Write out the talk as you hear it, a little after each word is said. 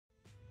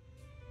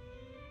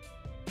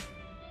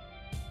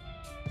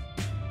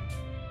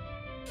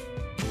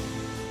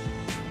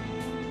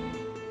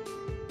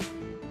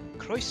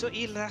Croeso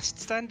I Last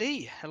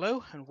Standee.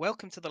 Hello and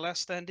welcome to The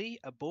Last Standee,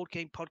 a board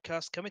game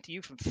podcast coming to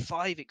you from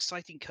 5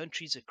 exciting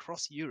countries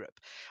across Europe.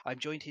 I'm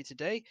joined here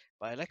today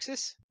by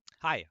Alexis.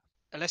 Hi.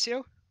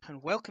 Alessio.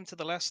 And welcome to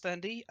The Last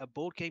Standee, a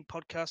board game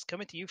podcast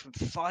coming to you from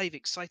 5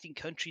 exciting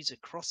countries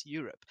across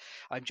Europe.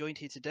 I'm joined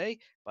here today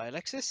by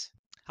Alexis.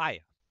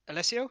 Hi.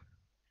 Alessio.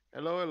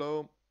 Hello,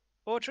 hello.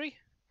 Audrey.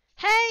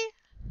 Hey!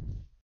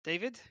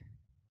 David.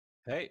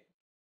 Hey.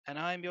 And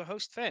I'm your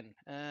host, Fen.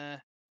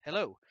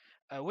 Hello.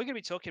 We're going to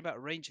be talking about a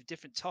range of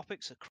different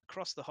topics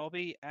across the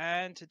hobby,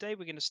 and today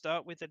we're going to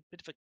start with a bit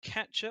of a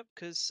catch-up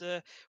because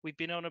we've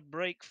been on a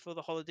break for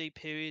the holiday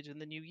period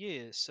and the new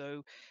year.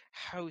 So,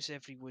 how's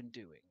everyone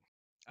doing?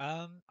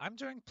 I'm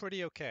doing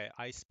pretty okay.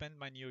 I spent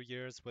my New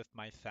Year's with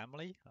my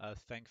family,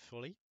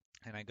 thankfully,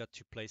 and I got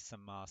to play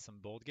some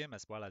board game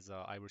as well as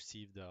I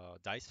received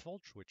Dice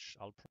Forge, which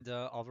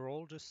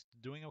overall just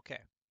doing okay.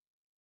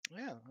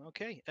 Yeah,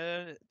 okay.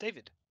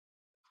 David.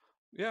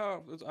 Yeah,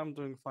 I'm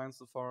doing fine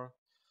so far.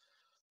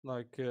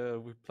 Like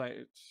we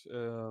played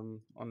on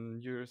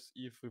New Year's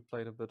Eve, we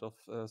played a bit of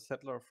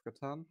Settler of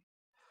Catan,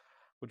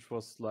 which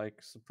was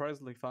like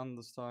surprisingly fun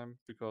this time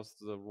because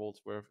the rolls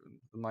were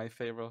in my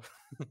favor.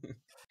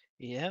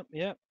 Yep.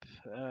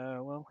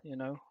 Well,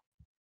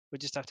 we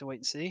just have to wait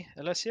and see.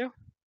 Alessio.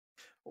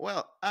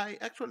 Well, I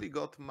actually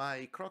got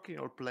my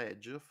Crokinole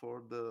pledge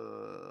for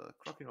the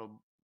Crokinole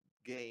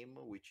game,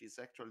 which is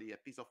actually a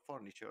piece of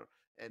furniture,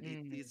 and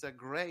it is a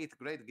great,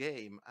 great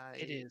game.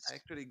 It is. I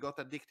actually got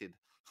addicted.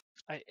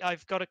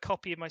 I've got a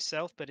copy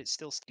myself, but it's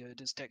still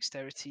good as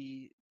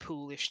dexterity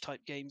poolish type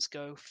games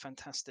go.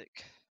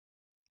 Fantastic.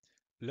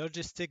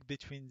 Logistic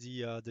between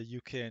the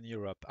UK and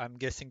Europe. I'm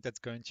guessing that's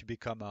going to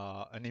become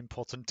an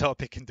important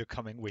topic in the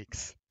coming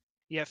weeks.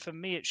 Yeah, for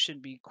me it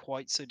shouldn't be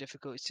quite so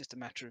difficult. It's just a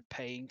matter of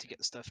paying to get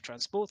the stuff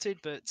transported.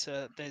 But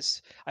I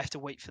have to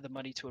wait for the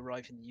money to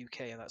arrive in the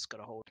UK, and that's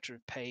got a whole matter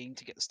of paying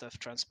to get the stuff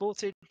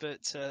transported.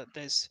 But I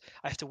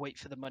have to wait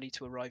for the money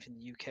to arrive in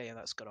the UK, and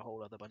that's got a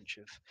whole other bunch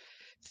of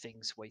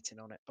things waiting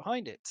on it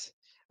behind it.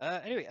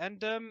 Anyway,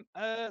 and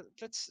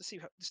let's see.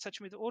 Let's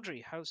touch on with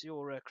Audrey. How's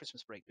your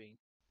Christmas break been?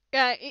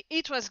 Yeah,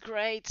 it was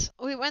great.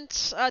 We went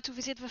to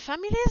visit the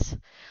families,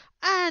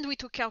 and we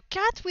took our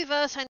cat with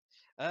us. And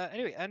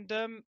Anyway, and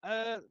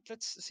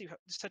let's see.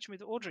 Let's touch on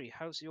with Audrey.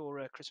 How's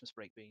your Christmas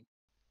break been?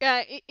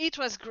 yeah, it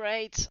was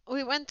great.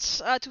 We went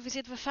to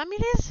visit the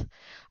families,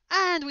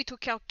 and we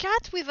took our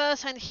cat with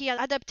us, and he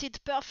adapted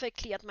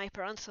perfectly at my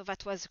parents, so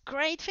that was a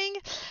great thing.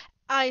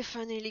 I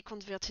finally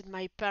converted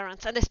my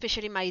parents, and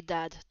especially my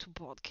dad, to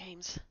board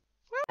games.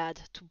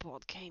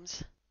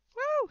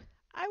 Woo!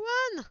 I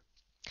won!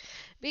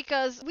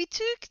 Because we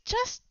took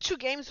just 2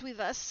 games with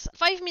us,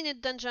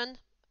 5-minute dungeon,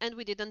 and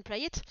we didn't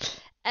play it,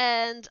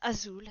 and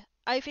Azul.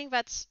 I think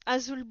that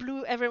Azul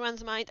blew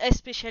everyone's mind,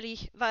 especially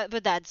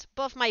the dads,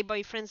 both my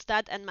boyfriend's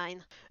dad and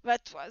mine.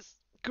 That was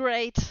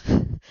great.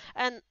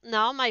 And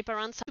now my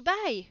parents have to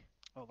buy.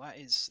 Oh,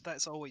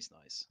 that's always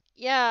nice.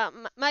 Yeah,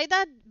 my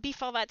dad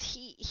before that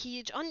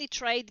he only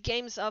tried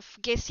games of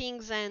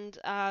guessings and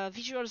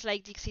visuals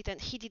like Dixit, and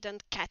he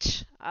didn't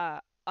catch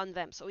on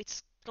them. So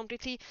it's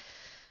completely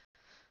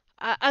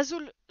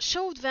Azul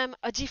showed them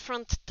a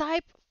different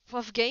type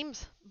of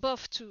games,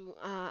 both to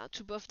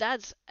both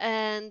dads,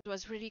 and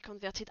was really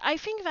converted. I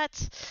think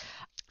that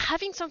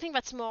having something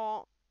that's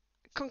more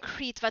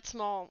concrete, that's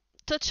more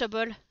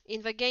touchable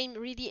in the game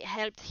really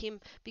helped him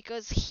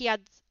because he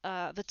had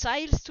the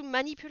tiles to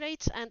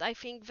manipulate, and I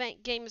think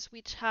games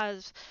which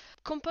have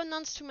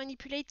components to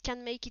manipulate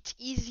can make it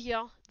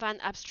easier than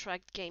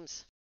abstract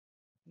games.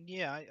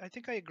 Yeah, I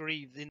think I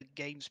agree. In the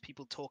games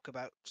people talk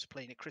about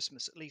playing at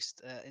Christmas, at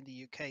least in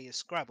the UK, is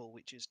Scrabble,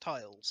 which is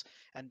tiles.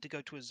 And to go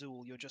to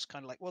Azul, you're just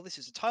kind of like, well, this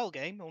is a tile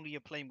game, only you're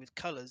playing with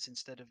colours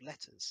instead of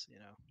letters,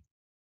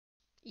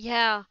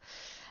 Yeah,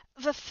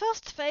 the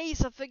first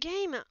phase of the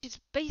game is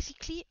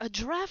basically a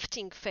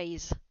drafting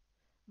phase,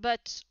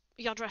 but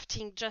you're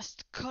drafting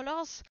just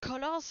colors.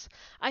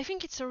 I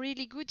think it's a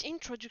really good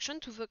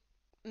introduction to the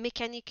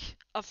mechanic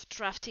of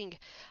drafting.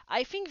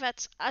 I think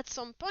that at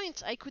some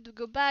point I could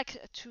go back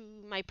to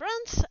my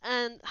parents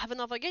and have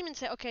another game and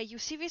say, okay, you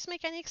see these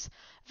mechanics?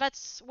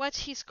 That's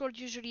what is called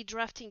usually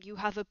drafting. You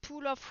have a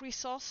pool of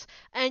resource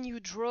and you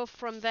draw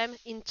from them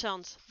in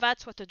turns.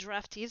 That's what a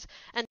draft is,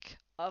 and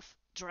of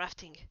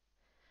drafting.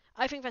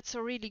 I think that's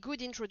a really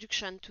good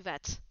introduction to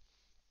that.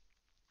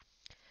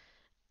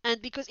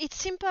 And because it's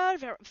simple,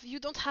 you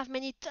don't have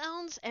many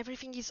turns,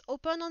 everything is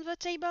open on the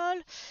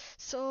table.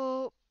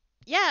 So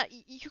yeah,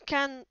 you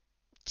can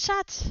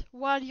chat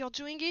while you're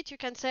doing it. You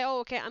can say, oh,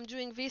 okay, I'm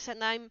doing this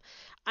and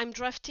I'm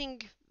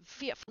drafting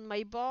via on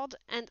my board,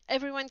 and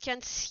everyone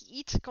can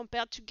see it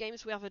compared to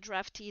games where the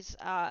draft is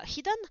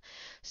hidden.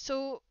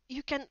 So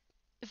you can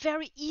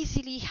very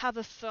easily have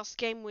a first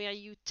game where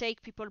you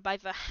take people by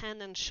the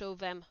hand and show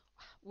them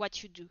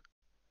what you do.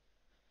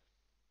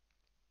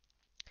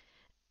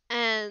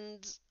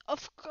 And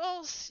of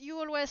course, you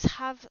always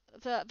have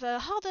the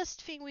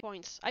hardest thing with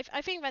points.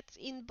 I think that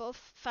in both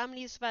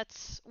families,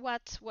 that's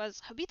what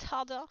was a bit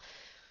harder.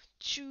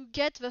 to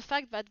get the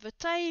fact that the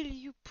tile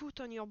you put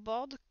on your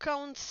board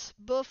counts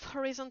both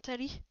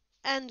horizontally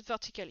and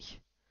vertically.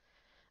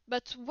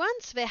 But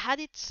once they had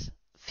it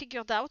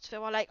figured out, they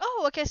were like,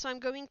 oh, okay, so I'm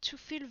going to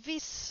fill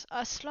this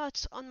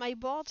slot on my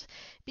board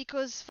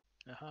because.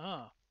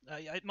 Aha.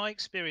 My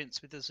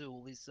experience with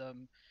Azul is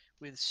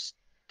with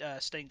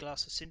stained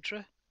glass of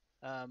Sintra,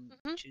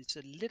 which is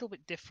a little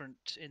bit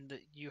different in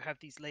that you have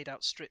these laid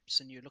out strips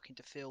and you're looking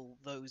to fill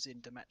those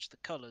in to match the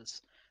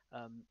colours.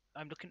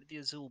 I'm looking at the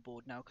Azul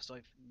board now because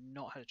I've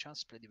not had a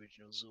chance to play the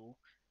original Azul,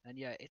 and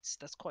yeah,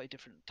 that's quite a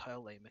different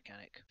tile lay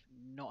mechanic.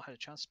 Not had a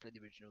chance to play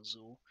the original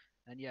Azul,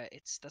 and yeah,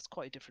 that's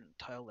quite a different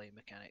tile lay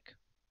mechanic.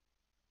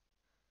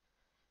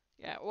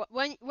 Yeah,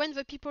 when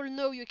the people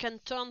know you can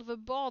turn the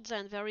boards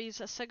and there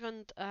is a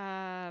second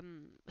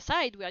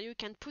side where you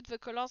can put the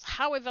colors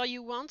however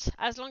you want,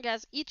 as long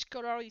as each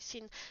color is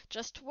seen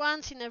just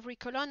once in every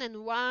column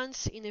and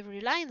once in every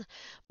line.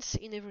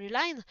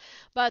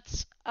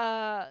 But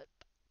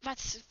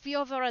that's the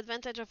other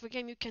advantage of the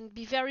game. You can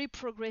be very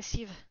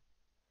progressive.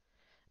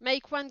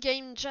 Make one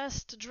game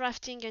just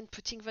drafting and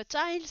putting the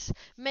tiles,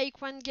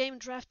 make one game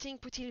drafting,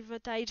 putting the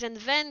tiles, and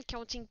then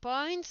counting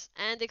points,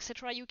 and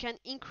etc. You can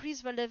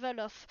increase the level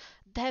of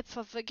depth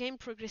of the game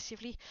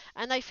progressively,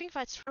 and I think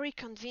that's very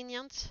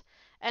convenient,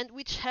 and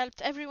which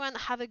helped everyone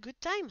have a good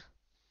time.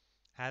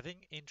 Having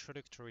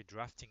introductory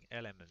drafting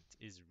element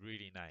is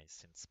really nice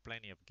since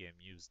plenty of games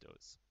use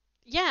those.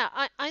 Yeah,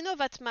 I know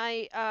that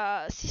my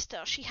sister,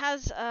 she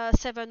has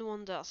Seven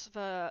Wonders,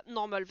 the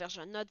normal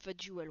version, not the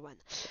dual one.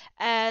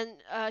 And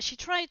she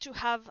tried to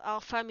have our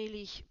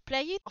family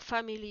play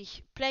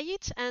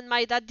it, and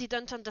my dad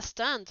didn't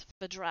understand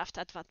the draft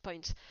at that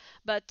point.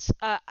 But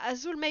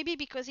Azul, maybe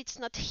because it's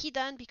not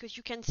hidden, because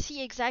you can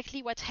see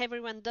exactly what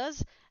everyone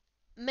does,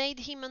 made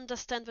him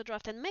understand the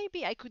draft. And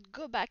maybe I could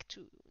go back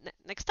to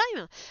next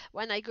time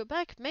when I go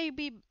back,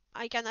 maybe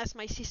I can ask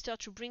my sister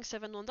to bring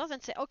Seven Wonders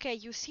and say, okay,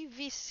 you see,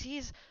 this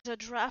is the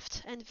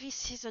draft and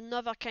this is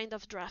another kind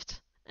of draft.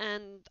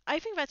 And I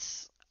think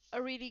that's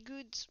a really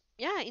good,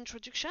 yeah,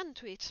 introduction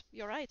to it.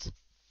 You're right.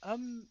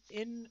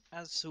 In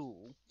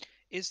Azul,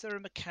 is there a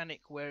mechanic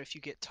where if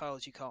you get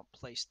tiles you can't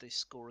place, they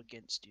score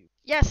against you?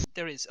 Yes.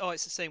 There is. Oh,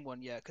 it's the same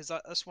one, yeah. Because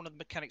that's one of the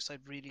mechanics I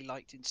really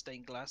liked in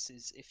stained glass.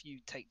 Is if you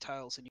take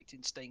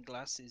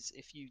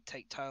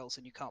tiles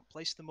and you can't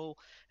place them all,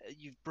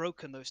 you've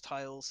broken those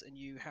tiles and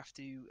you have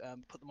to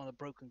put them on a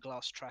broken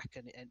glass track,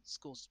 and it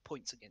scores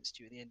points against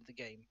you at the end of the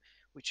game,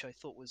 which I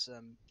thought was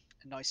a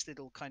nice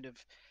little kind of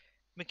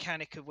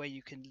mechanic of where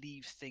you can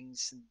leave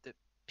things that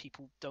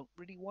people don't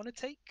really want to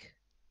take.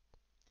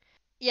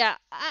 Yeah.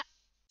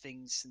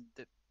 Things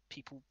that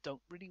people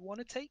don't really want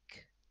to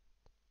take.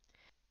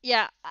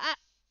 Yeah.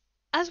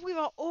 As we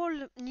were all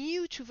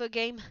new to the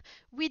game,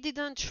 we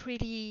didn't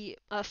really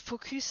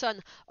focus on,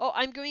 oh,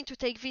 I'm going to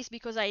take this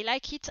because I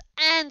like it,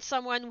 and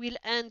someone will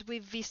end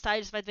with these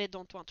tiles that they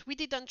don't want. We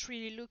didn't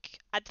really look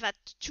at that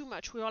too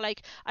much. We were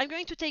like, I'm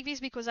going to take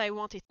this because I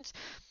want it.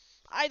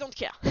 I don't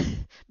care.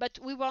 But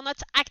we were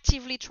not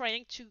actively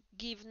trying to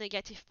give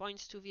negative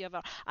points to the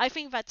other. I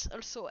think that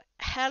also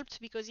helped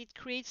because it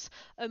creates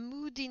a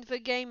mood in the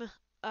game,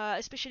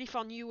 especially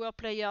for newer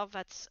players,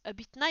 that's a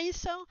bit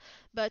nicer.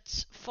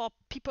 But for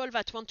people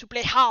that want to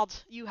play hard,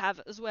 you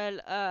have as well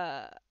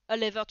a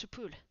lever to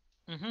pull.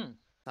 Mm-hmm.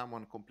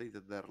 Someone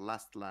completed their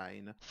last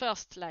line.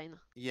 First line.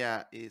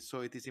 Yeah, so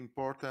it is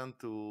important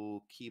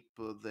to keep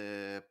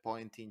the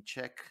point in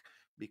check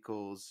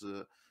because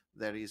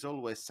there is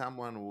always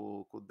someone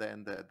who could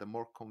end the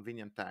more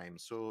convenient time.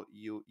 So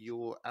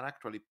you are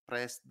actually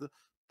pressed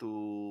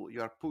to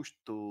you are pushed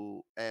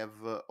to have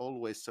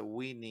always a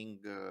winning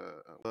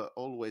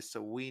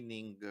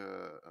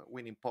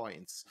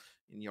points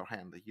in your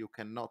hand. You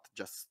cannot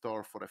just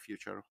store for a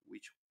future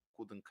which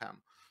couldn't come.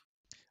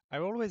 I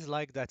always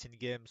like that in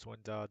games when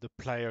the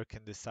player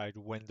can decide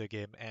when the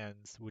game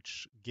ends,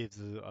 which gives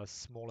a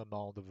small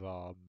amount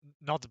of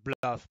not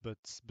bluff, but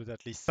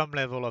at least some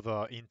level of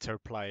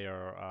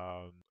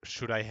interplayer.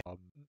 Should I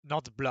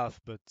not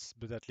bluff, but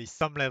at least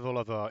some level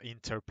of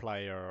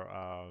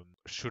interplayer.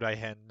 Should I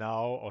hand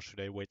now or should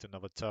I wait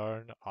another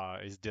turn?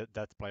 Is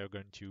that player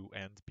going to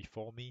end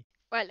before me?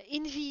 Well,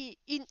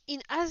 in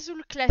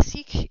Azul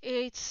Classic,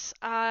 it's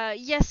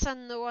yes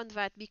and no on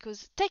that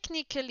because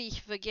technically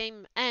the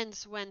game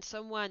ends when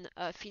someone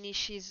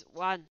finishes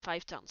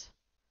 5 turns.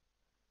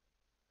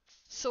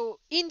 So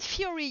in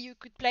theory you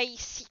could play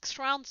 6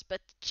 rounds, but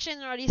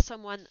generally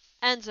someone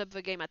ends up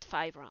the game at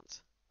 5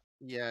 rounds.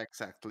 Yeah,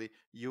 exactly.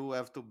 You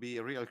have to be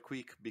real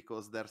quick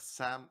because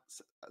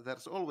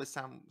there's always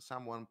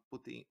someone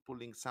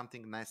pulling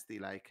something nasty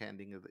like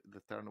ending the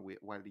turn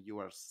while you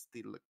are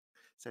still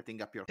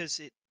setting up your.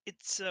 Because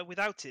it's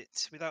without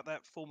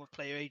that form of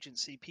player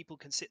agency, people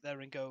can sit there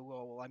and go,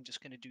 well, I'm just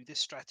going to do this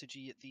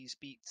strategy at these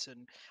beats,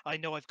 and I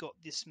know I've got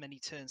this many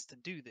turns to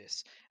do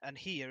this. And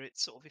here,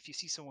 it's sort of if you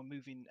see someone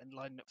moving and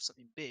lining up for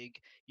something big,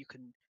 you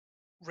can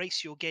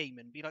race your game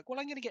and be like, well,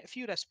 I'm going to get a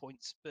few less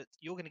points, but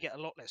you're going to get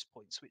a lot less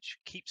points, which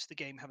keeps the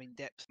game having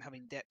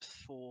depth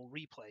for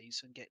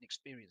replays and getting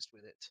experienced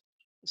with it.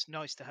 It's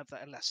nice to have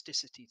that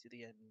elasticity to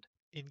the end.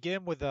 In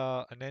game with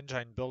an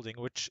engine building,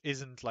 which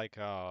isn't like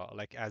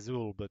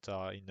Azul, but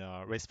in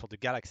Race for the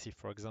Galaxy,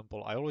 for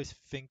example, I always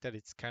think that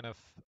it's kind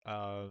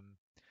of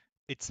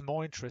it's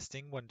more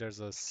interesting when there's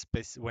a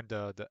space when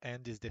the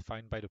end is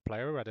defined by the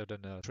player rather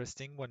than a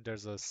interesting when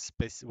there's a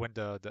space when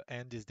the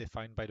end is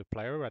defined by the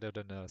player rather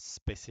than a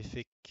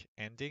specific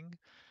ending.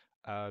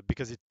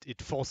 Because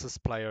it forces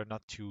player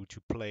not to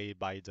play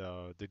by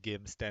the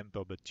game's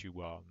tempo, but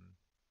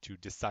to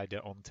decide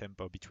their own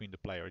tempo between the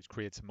player. It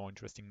creates a more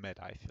interesting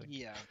meta, I think.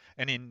 Yeah.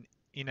 And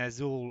in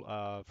Azul,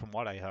 from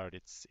what I heard,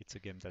 it's a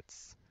game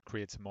that's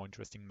creates a more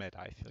interesting meta,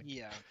 I think.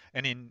 Yeah.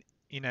 And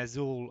in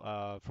Azul,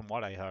 from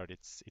what I heard,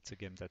 it's a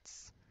game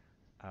that's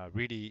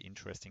really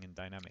interesting and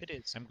dynamic. It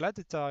is. I'm glad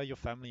that your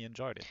family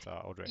enjoyed it,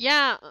 Audrey.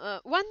 Yeah,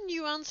 one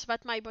nuance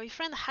that my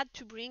boyfriend had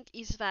to bring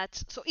is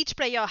that so each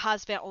player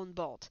has their own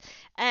board,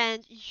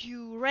 and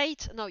you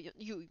rate. No,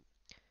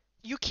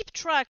 you keep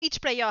track. Each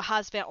player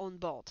has their own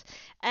board,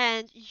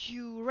 and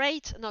you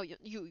rate. No,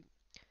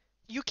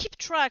 you keep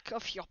track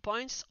of your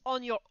points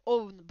on your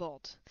own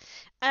board.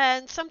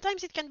 And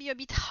sometimes it can be a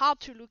bit hard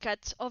to look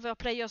at other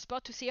players'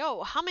 board to say,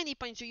 oh, how many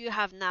points do you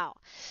have now?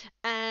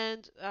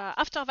 And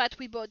after that,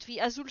 we bought the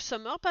Azul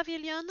Summer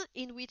Pavilion,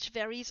 in which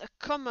there is a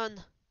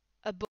common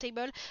a board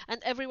table,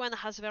 and everyone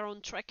has their own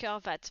tracker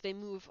that they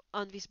move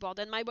on this board.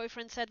 And my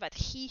boyfriend said that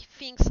he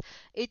thinks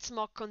it's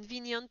more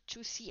convenient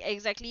to see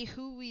exactly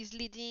who is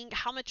leading,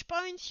 how much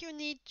points you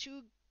need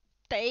to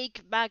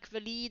take back the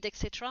lead,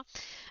 etc.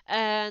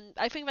 And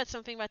I think that's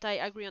something that I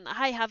agree on.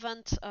 I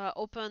haven't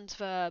opened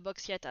the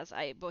box yet, as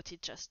I bought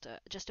it just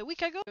a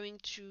week ago. I'm going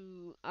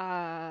to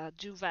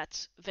do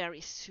that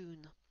very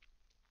soon.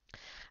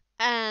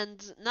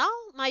 And now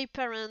my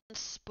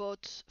parents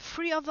bought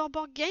three other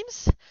board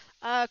games: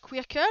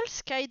 Quirkle,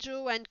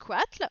 Skyjo, and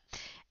Quatl.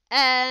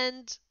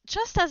 And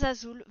just as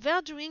Azul,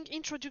 they're doing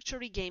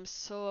introductory games.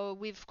 So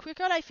with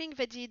Quirkle, I think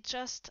they did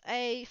just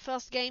a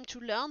first game to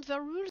learn the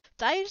rules,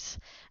 tiles,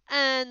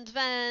 and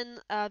then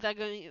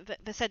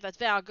they said that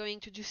they are going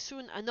to do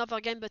soon another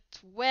game, but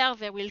where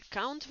they will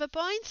count the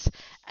points.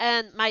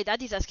 And my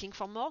dad is asking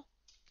for more.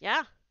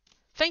 Yeah.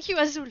 Thank you,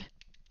 Azul.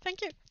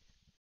 Thank you.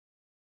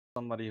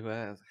 Somebody who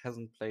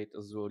hasn't played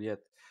Azul yet,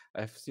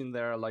 I've seen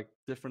there are like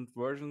different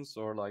versions,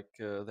 or like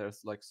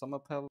there's like summer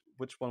pal.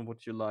 Which one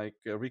would you like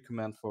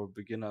recommend for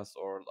beginners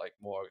or like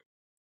more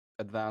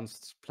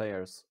advanced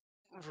players?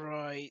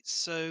 Right.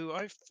 So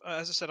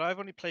as I said, I've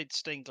only played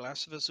Stained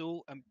Glass of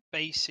Azul, and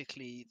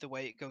basically the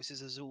way it goes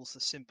is Azul's the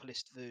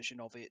simplest version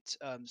of it.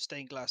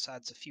 Stained Glass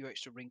adds a few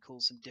extra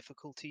wrinkles and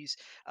difficulties.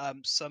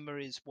 Summer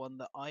is one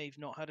that I've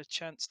not had a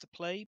chance to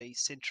play.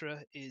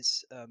 Sintra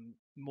is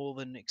more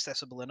than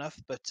accessible enough,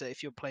 but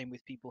if you're playing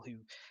with people who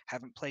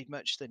haven't played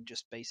much, then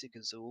just basic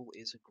Azul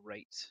is a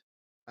great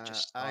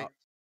just I start.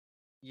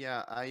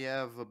 Yeah, I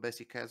have a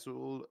basic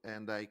Azul,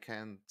 and I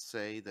can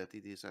say that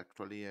it is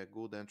actually a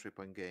good entry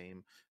point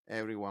game.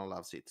 Everyone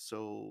loves it,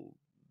 so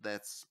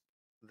that's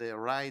the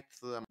right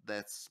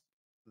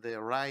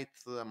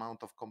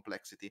amount of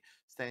complexity.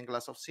 Stained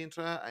Glass of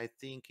Sintra, I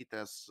think it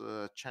has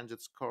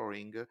changed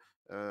scoring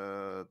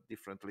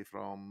differently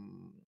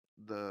from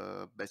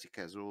the basic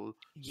Azul,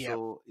 Yeah.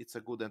 so it's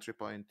a good entry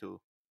point too.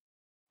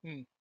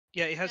 Hmm.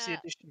 Yeah, it has the Yeah.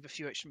 addition of a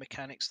few extra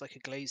mechanics like a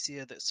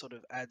glazier that sort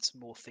of adds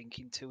more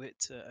thinking to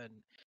it,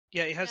 and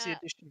yeah, it has the Yeah.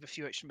 addition of a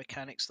few extra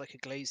mechanics like a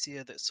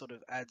glazier that sort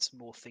of adds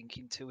more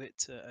thinking to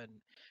it,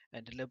 and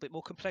a little bit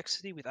more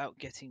complexity without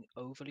getting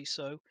overly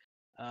so.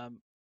 Um,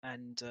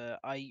 and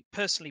I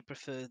personally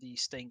prefer the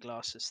stained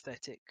glass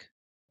aesthetic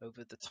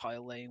over the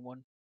tile laying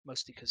one,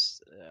 mostly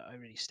because I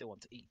really still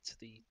want to eat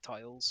the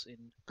tiles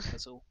in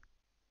Azul.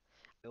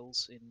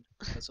 Tiles in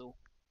Azul.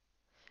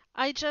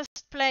 I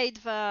just played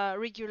the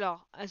regular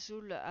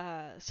Azul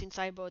since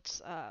I bought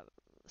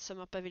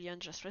Summer Pavilion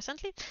just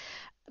recently.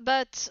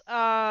 But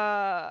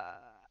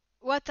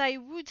what I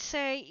would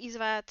say is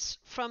that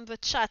from the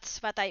chats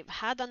that I've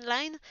had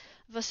online,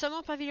 the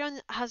Summer Pavilion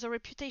has a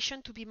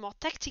reputation to be more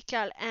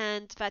tactical,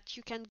 and that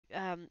you can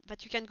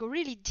go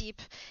really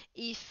deep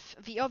if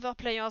the other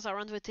players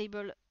around the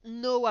table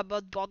know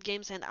about board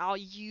games and are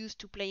used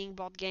to playing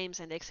board games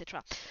and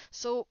etc.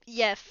 So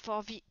yeah,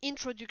 for the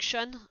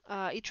introduction,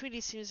 it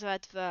really seems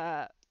that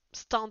the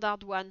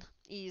standard one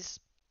is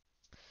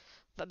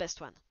the best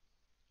one.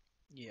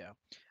 Yeah,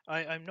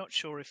 I'm not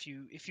sure if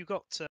you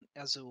got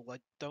Azul. I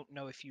don't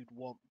know if you'd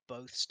want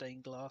both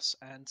stained glass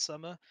and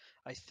summer.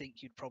 I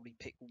think you'd probably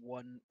pick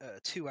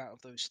two out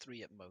of those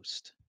three at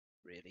most.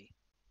 Really,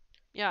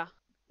 Yeah.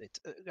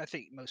 I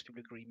think most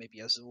people agree maybe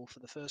Azul for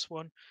the first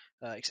one,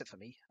 except for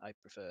me. I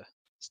prefer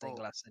stained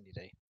Oh, glass any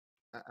day.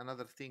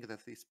 another thing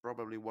that is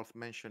probably worth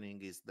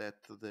mentioning is that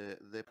the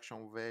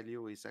production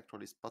value is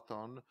actually spot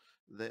on.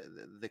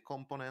 The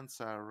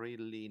components are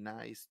really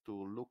nice to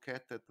look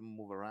at, and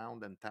move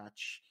around and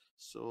touch.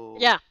 So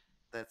Yeah.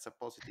 that's a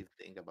positive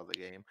thing about the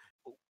game.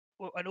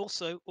 Well, and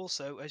also,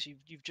 as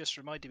you've just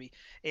reminded me,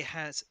 it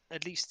has,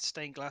 at least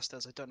stained glass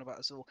does. I don't know about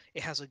Azul.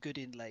 It has a good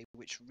inlay,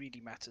 which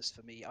really matters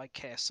for me. I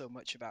care so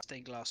much about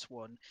stained glass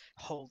one,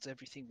 holds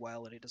everything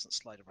well, and it doesn't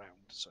slide around.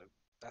 So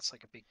that's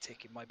like a big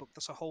tick in my book.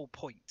 That's a whole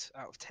point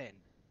out of 10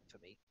 for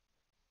me.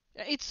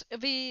 It's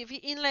the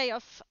inlay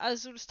of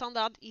Azul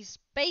standard is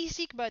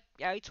basic, but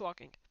yeah, it's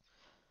working.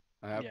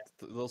 I have Yeah.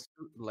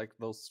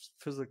 those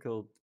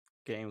physical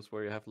games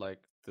where you have like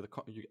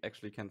you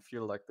actually can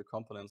feel like the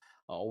components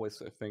are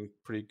always, I think,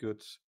 pretty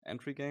good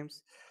entry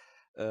games.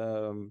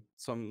 Some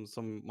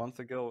month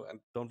ago, and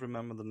don't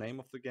remember the name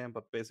of the game,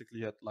 but basically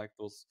you had like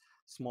those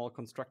small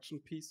construction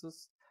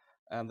pieces,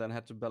 and then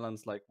had to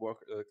balance like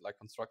like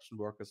construction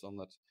workers on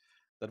that.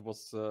 That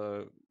was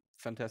a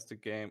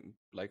fantastic game,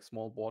 like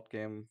small board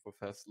game with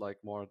has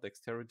like more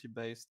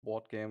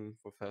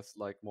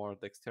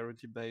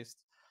dexterity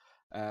based,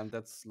 and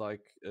that's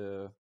like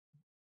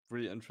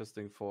really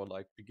interesting for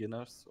like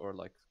beginners or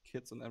like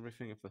kids and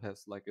everything if it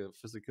has like a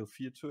physical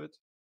feel to it.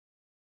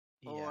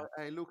 Oh, Yeah.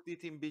 I looked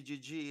it in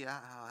BGG.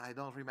 I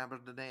don't remember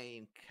the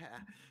name.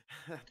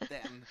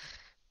 Damn.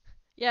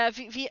 Yeah,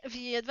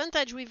 the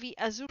advantage with the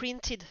Azul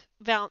printed,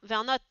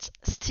 they're not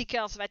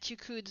stickers that you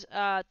could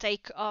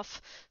take off,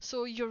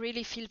 so you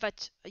really feel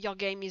that your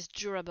game is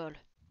durable.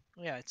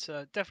 Yeah, it's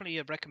definitely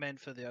a recommend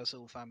for the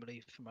Azul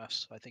family from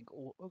us. I think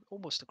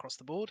almost across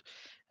the board.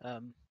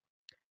 Um,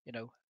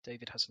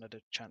 David hasn't had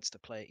a chance to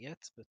play it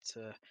yet, but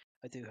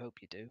I do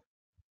hope you do.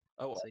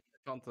 Oh, So, I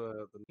found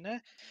the yeah.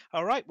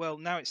 All right. Well,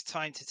 now it's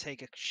time to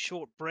take a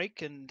short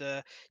break and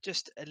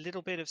just a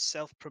little bit of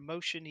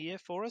self-promotion here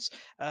for us.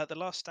 The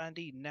Last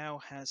Standee now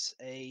has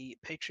a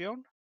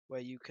Patreon where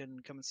you can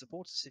come and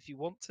support us if you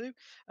want to.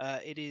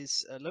 It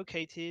is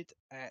located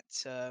at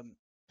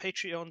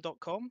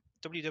patreon.com,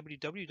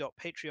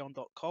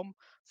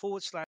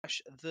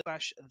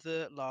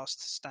 www.patreon.com/the last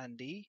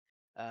standee.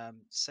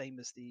 Same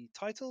as the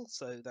title,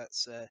 so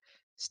that's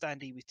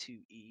standee with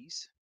two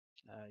E's.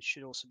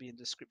 Should also be in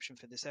the description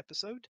for this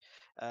episode.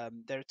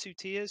 There are two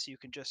tiers. You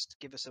can just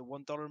give us a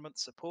 $1 a month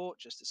support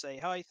just to say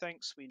hi,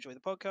 thanks, we enjoy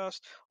the podcast,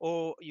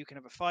 or you can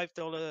have a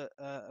 €5,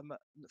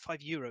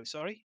 €5,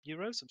 sorry,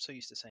 euros. I'm so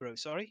used to saying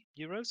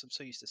euros. I'm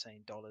so used to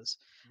saying dollars.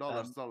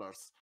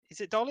 Dollars. Is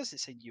it dollars?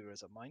 It's in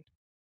euros on mine.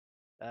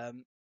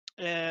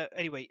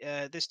 Anyway,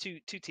 there's two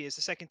tiers.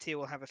 The second tier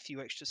will have a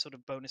few extra sort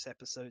of bonus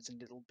episodes and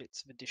little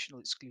bits of additional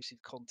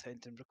exclusive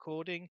content and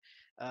recording.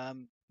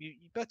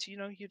 But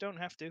you don't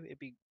have to. It'd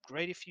be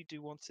great if you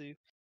do want to.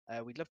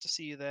 We'd love to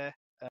see you there.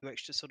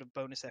 Extra sort of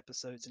bonus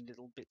episodes and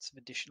little bits of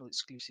additional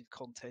exclusive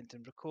content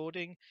and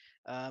recording.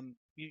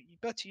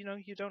 But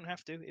you don't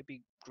have to. It'd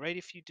be great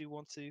if you do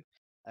want to.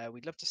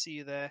 We'd love to see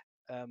you there.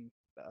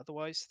 But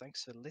otherwise,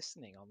 thanks for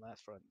listening on that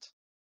front.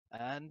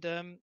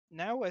 And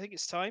now I think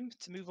it's time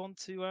to move on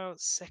to our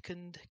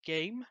second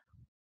game.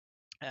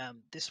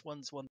 This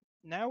one's one.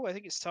 Now I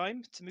think it's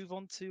time to move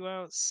on to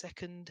our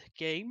second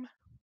game.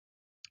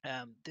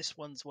 This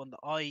one's one that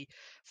I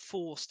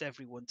forced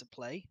everyone to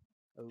play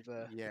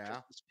over the Yeah.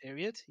 Christmas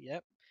period.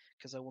 Yep,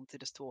 because I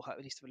wanted us to all have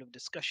at least a little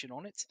discussion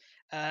on it.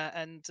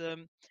 And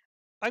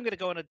I'm going to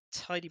go on a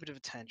tiny bit of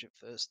a tangent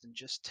first and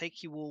just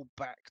take you all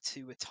back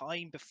to a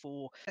time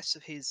before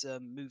of his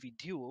movie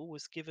Duel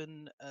was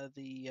given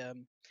the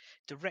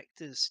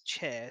director's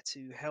chair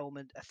to helm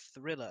a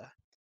thriller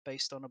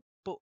based on a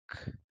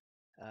book.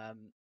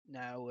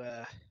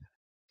 Now,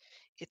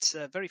 it's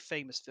a very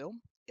famous film.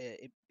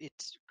 It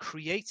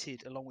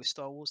created, along with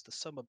Star Wars, the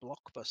summer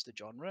blockbuster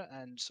genre,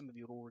 and some of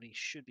you already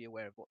should be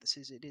aware of what this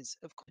is. It is,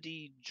 of course,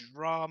 the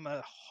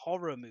drama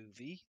horror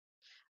movie,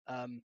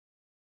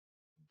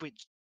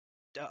 which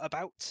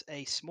about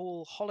a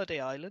small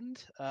holiday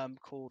island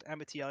called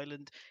Amity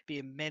Island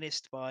being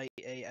menaced by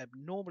a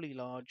abnormally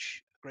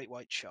large great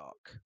white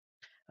shark.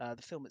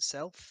 The film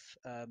itself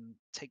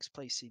takes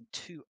place in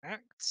two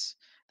acts.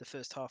 The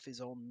first half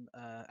is on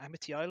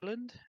Amity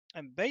Island,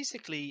 and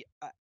basically,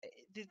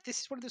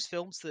 this is one of those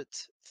films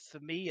that, for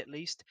me at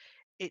least,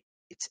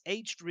 it's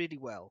aged really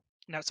well.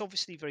 Now it's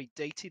obviously very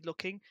dated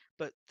looking,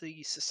 but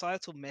the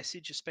societal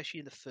message, especially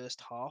in the first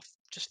half,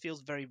 just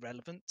feels very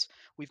relevant.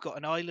 We've got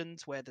an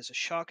island where there's a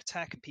shark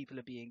attack and people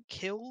are being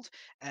killed,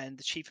 and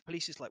the chief of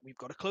police is like, "We've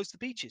got to close the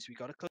beaches. We've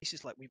got to close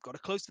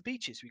the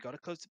beaches. We've got to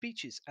close the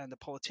beaches." And the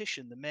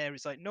politician, the mayor,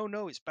 is like, "No,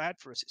 no, it's bad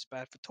for us. It's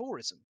bad for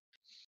tourism."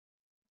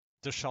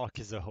 The shark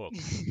is a hoax,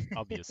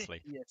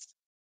 obviously. Yes.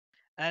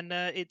 And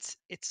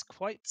it's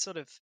quite sort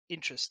of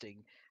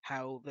interesting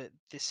how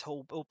this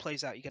whole all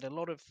plays out. You get a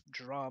lot of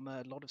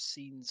drama, a lot of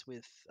scenes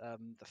with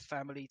the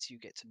family to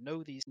get to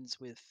know these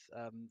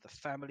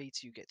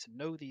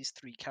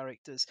three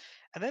characters,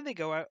 and then they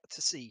go out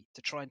to sea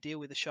to try and deal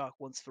with the shark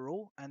once for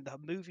all. And the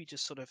movie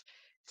just sort of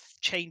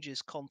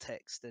changes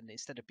context, and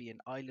instead of being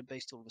island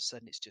based, all of a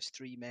sudden it's just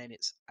three men.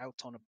 It's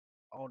out on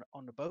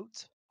a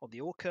boat on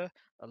the Orca,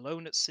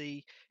 alone at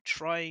sea,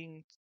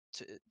 trying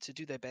to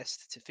do their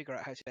best to figure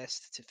out how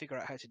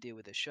to deal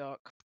with a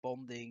shark,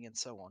 bonding, and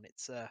so on.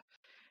 It's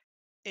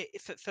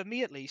for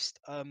me at least.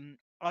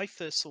 I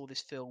first saw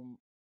this film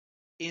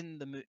in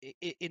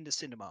the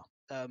cinema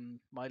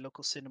my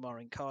local cinema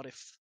in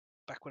Cardiff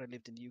back when I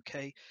lived in the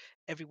UK.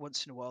 Every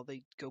once in a while,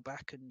 they go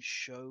back and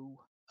show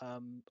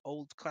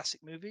old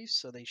classic movies.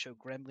 So they show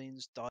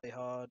Gremlins, Die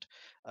Hard,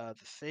 The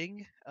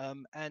Thing,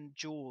 and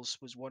Jaws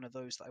was one of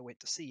those that I went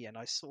to see. And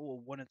I saw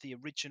one of the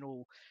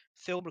original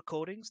film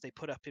recordings they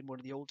put up in one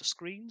of the older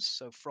screens.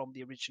 So from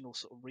the original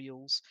sort of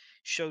reels,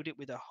 showed it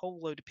with a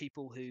whole load of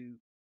people who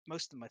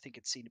most of them I think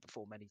had seen it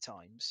before many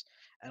times,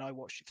 and I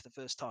watched it for the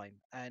first time,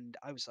 and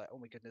I was like, "Oh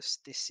my goodness,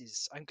 this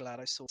is! I'm glad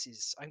I saw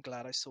this. I'm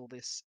glad I saw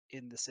this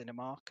in the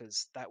cinema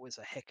because that was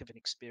a heck of an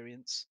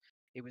experience."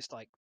 It was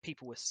like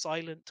people were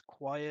silent,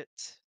 quiet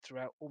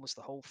throughout almost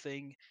the whole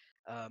thing,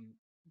 um,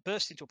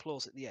 burst into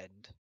applause at the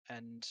end,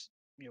 and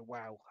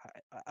wow,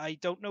 I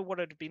don't know what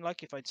it'd have been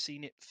like if I'd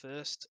seen it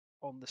first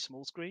on the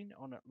small screen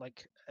on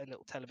like a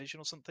little television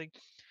or something,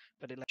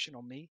 but election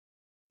on me.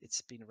 It's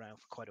been around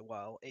for quite a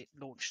while. It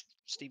launched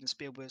Steven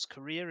Spielberg's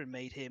career and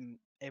made him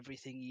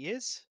everything he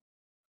is.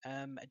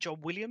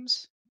 John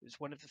Williams was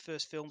one of the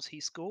first films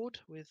he scored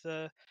with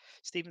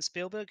Steven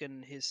Spielberg,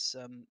 and his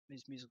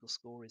musical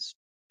score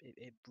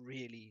it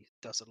really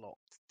does a lot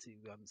to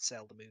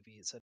sell the movie.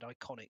 It's an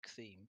iconic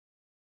theme.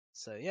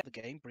 So yeah, the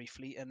game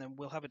briefly, and then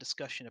we'll have a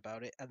discussion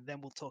about it, and then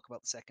we'll talk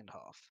about the second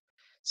half.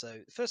 So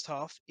the first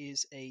half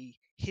is a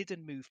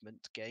hidden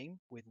movement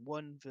game with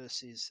 1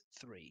 versus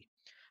 3.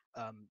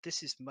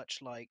 This is much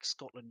like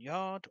Scotland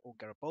Yard or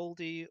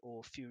Garibaldi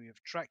or Fury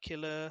of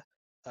Dracula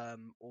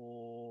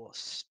or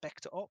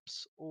Spectre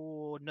Ops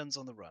or Nuns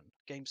on the Run.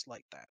 Games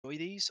like that. Enjoy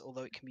these,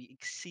 although it can be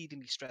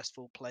exceedingly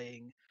stressful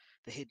playing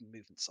the hidden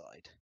movement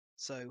side.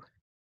 So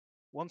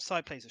one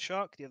side plays a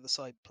shark, the other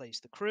side plays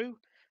the crew.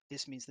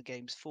 This means the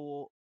game's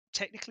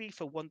technically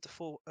for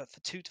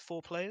 2 to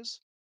 4 players.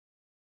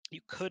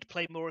 You could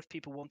play more if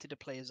people wanted to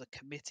play as a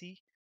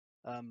committee,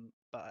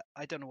 but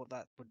I don't know what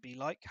that would be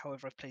like.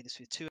 However, I've played this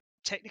with 2.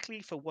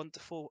 Technically, for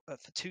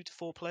 2 to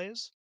 4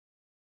 players,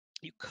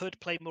 you could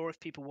play more if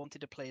people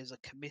wanted to play as a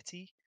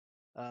committee,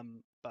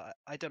 but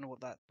I don't know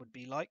what that would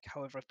be like.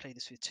 However, I've played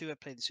this with 2, I've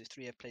played this with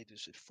 3, I've played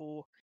this with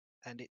 4,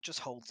 and it just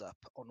holds up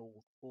on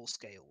all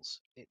scales.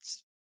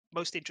 It's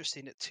most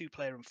interesting at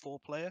 2-player and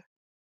 4-player,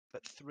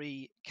 but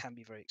 3 can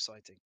be very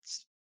exciting.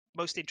 It's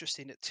most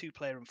interesting at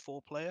 2-player and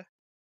 4-player,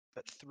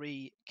 but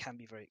 3 can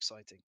be very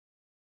exciting.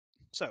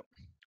 So,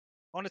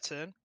 on a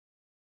turn,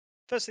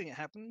 first thing that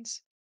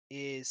happens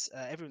is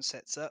everyone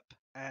sets up,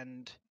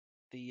 and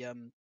the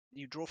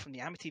you draw from the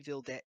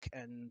Amityville deck,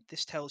 and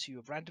this tells you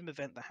a random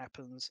event that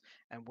happens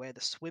and where the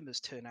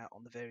swimmers turn out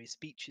on the various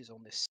beaches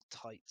on this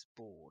tight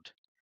board.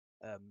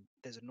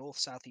 There's a north,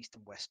 south, east,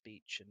 and west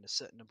beach, and a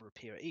certain number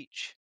appear at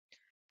each.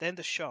 Then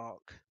the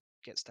shark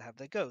gets to have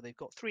their go. They've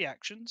got 3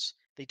 actions.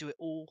 They do it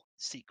all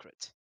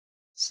secret.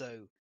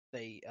 So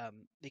they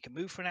can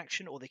move for an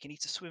action, or they can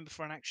eat a swimmer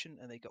for an action,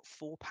 and they've got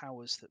 4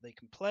 powers that they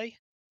can play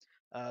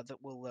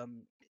that will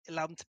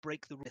allow them to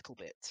break the little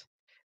bit.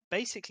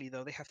 Basically,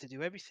 though, they have to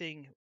do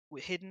everything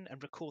hidden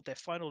and record their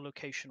final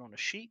location on a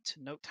sheet,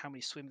 note how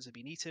many swimmers have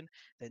been eaten,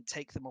 then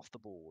take them off the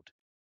board.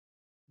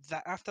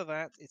 After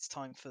that, it's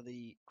time for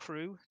the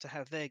crew to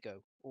have their go.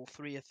 All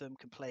 3 of them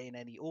can play in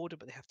any order,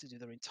 but they have to do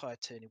their entire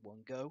turn in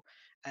one go.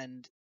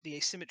 And the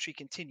asymmetry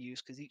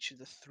continues because each of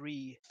the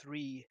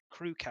three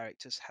crew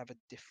characters have a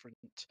different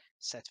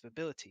set of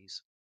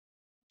abilities.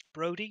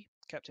 Brody,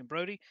 Captain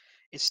Brody,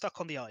 is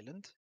stuck on the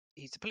island.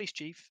 He's the police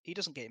chief. He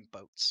doesn't get in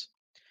boats,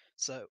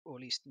 or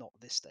at least not at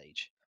this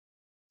stage.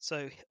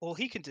 So all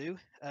he can do,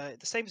 the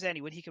same as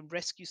anyone, he can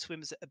rescue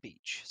swimmers at a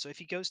beach. So if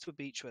he goes to a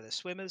beach where there's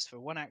swimmers, for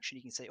one action,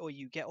 he can say, "Oh,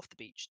 you get off the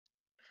beach."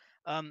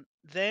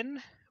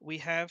 Then we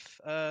have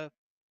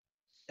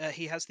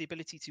he has the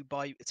ability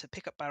to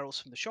pick up barrels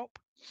from the shop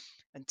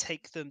and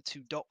take them to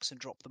docks and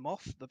drop them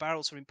off. The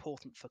barrels are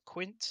important for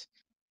Quint,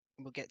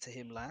 and we'll get to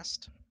him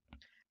last.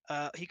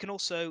 He can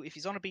also, if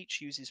he's on a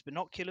beach, use his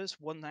binoculars.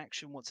 One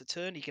action, once a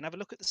turn. He can have a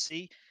look at the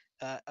sea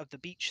of the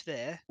beach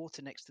there,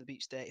 water next to the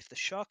beach there. If the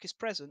shark is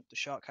present, the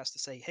shark has to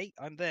say, "Hey,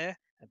 I'm there,"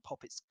 and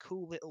pop its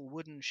cool little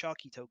wooden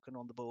sharky token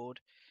on the board.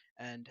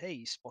 And hey,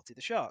 you spotted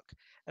the shark.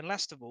 And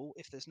last of all,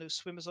 if there's no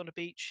swimmers on a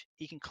beach,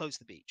 he can close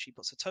the beach. He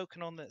puts a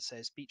token on that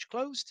says "beach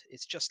closed."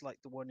 It's just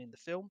like the one in the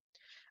film,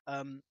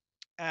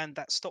 and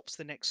that stops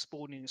the next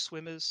spawning of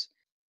swimmers.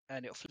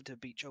 And it'll flip to a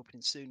beach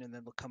opening soon, and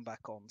then they'll come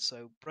back on.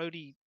 So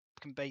Brody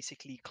can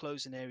basically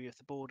close an area of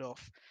the board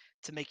off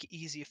to make it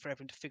easier for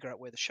everyone to figure out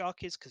where the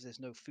shark is because there's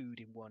no food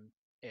in one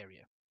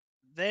area.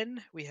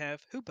 Then we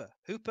have Hooper.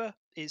 Hooper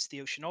is the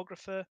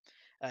oceanographer.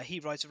 He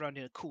rides around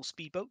in a cool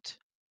speedboat.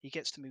 He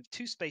gets to move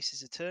 2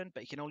 spaces a turn,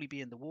 but he can only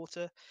be in the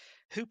water.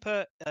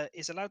 Hooper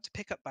is allowed to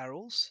pick up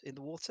barrels in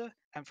the water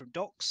and from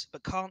docks,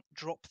 but can't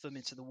drop them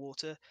into the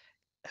water.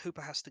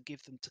 Hooper has to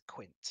give them to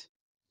Quint.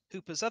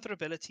 Hooper's other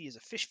ability is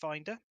a fish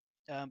finder.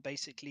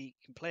 Basically, you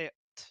can play it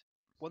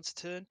once a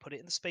turn, put it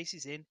in the space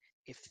he's in.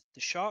 If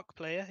the shark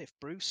player, if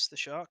Bruce the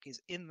shark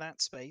is in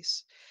that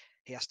space,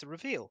 he has to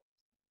reveal,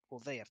 or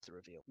they have to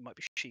reveal. It might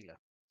be Sheila.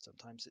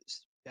 Sometimes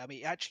it's. I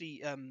mean,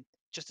 actually,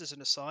 just as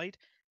an aside,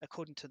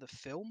 according to the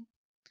film,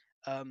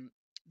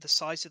 the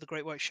size of the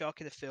great white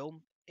shark in the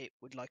film, it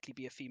would likely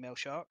be a female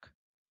shark,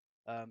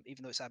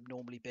 even though it's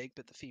abnormally big.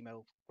 But the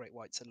female great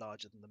whites are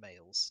larger than the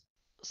males.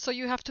 So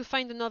you have to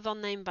find another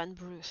name than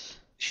Bruce.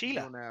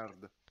 Sheila. You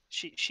nerd.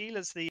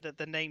 Sheila's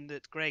the name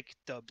that Greg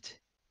dubbed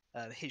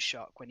his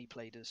shark when he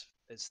played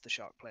as the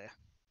shark player.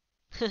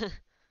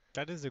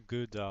 That is a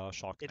good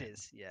shark It name.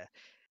 is, yeah.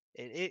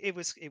 It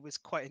was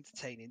quite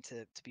entertaining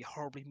to be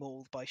horribly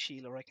mauled by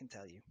Sheila, I can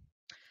tell you.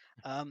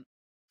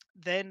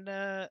 Then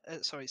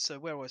sorry, so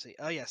where was he?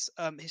 Oh yes,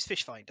 his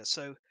fish finder.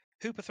 So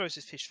Hooper throws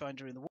his fish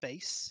finder in the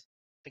base.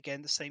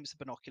 Again, the same as the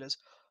binoculars,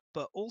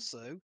 but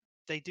also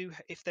they do,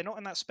 if they're not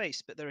in that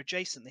space but they're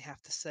adjacent, they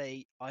have to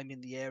say, I'm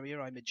in the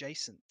area, I'm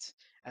adjacent,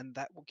 and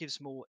that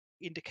gives more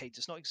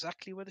indicators, not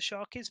exactly where the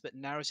shark is, but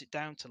narrows it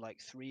down to like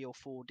 3 or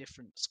 4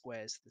 different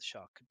squares the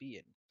shark could be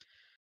in.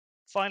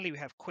 Finally, we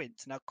have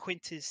Quint. Now,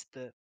 Quint is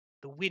the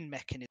win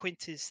mechanism.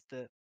 Quint is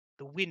the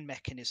win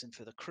mechanism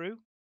for the crew.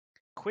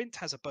 Quint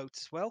has a boat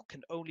as well,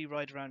 can only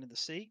ride around in the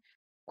sea.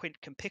 Quint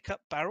can pick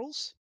up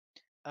barrels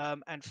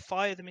and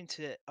fire them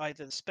into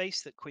either the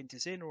space that Quint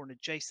is in or an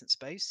adjacent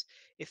space.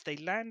 If they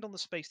land on the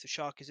space the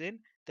shark is in,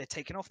 they're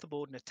taken off the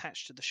board and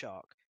attached to the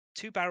shark.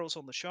 2 barrels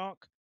on the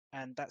shark,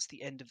 and that's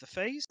the end of the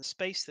phase. The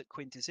space that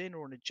Quint is in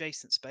or an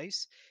adjacent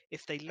space.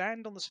 If they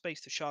land on the space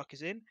the shark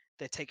is in,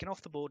 they're taken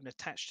off the board and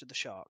attached to the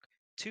shark.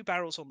 2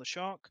 barrels on the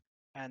shark,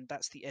 and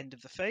that's the end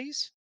of the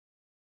phase.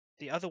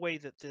 The other way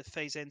that the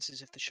phase ends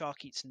is if the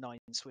shark eats 9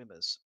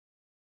 swimmers.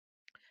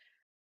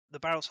 The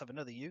barrels have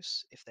another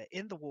use. If they're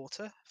in the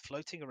water,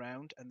 floating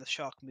around, and the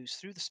shark moves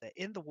through the space,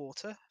 in the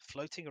water,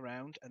 floating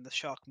around, and the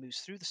shark moves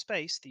through the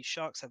space,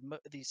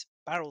 these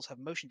barrels have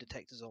motion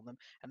detectors on them,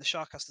 and the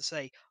shark has to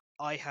say,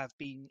 I have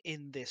been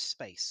in this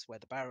space where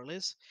the barrel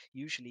is,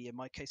 usually in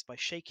my case by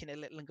shaking it a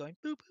little and going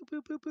boop, boop,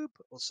 boop, boop, boop,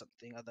 or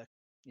something other,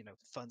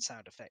 fun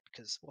sound effect,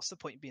 because what's the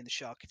point in being the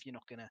shark if you're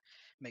not going to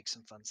make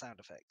some fun sound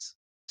effects?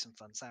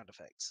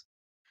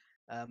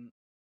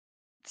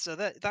 So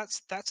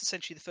that's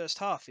essentially the first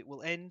half. It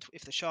will end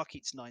if the shark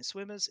eats 9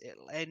 swimmers.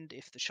 It'll end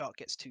if the shark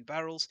gets 2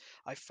 barrels.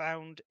 I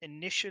found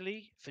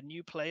initially for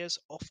new players,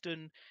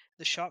 often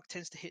the shark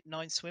tends to hit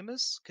 9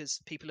 swimmers because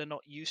people are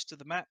not used to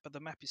the map, but the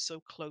map is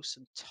so close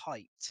and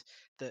tight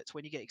that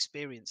when you get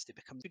experienced, it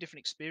becomes 2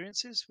 different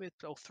experiences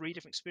or 3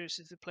 different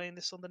experiences with playing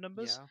this on the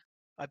numbers. Yeah.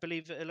 I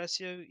believe,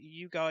 Alessio,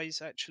 you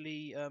guys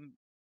actually,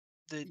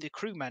 the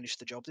crew managed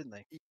the job, didn't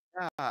they?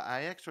 Yeah,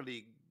 I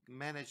actually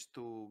managed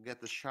to get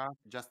the shark.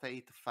 Just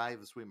ate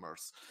 5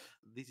 swimmers.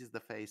 This is the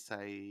phase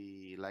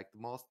I liked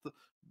most,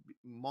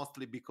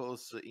 mostly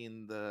because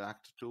in the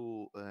Act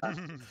 2.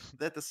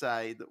 That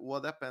aside,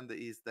 what happened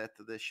is that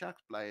the shark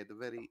played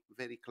very,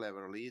 very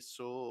cleverly.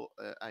 So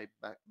I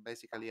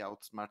basically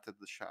outsmarted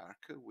the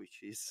shark, which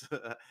is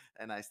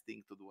a nice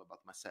thing to do about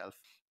myself.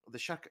 The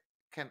shark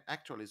can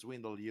actually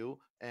swindle you,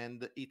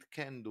 and it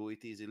can do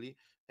it easily.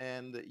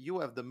 And you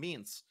have the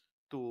means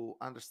to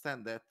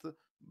understand that,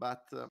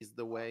 but is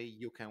the way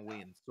you can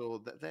win.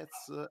 So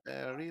that's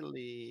a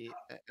really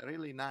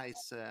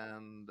nice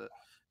and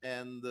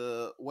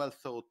well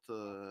thought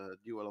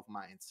duel of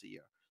minds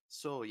here.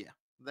 So yeah,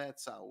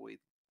 that's how it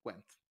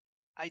went.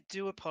 I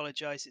do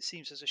apologize. It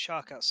seems there's a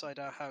shark outside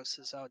our house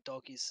as our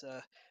dog is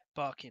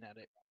barking at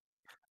it.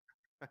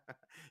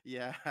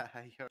 Yeah,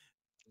 I heard.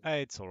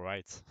 It's all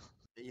right.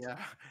 Yeah.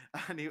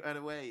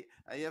 Anyway,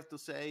 I have to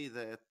say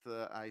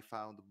that I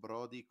found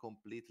Brody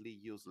completely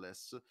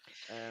useless,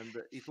 and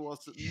it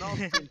was not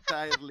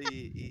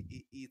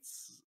entirely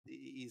its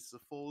his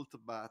fault,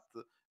 but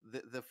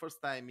the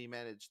first time he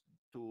managed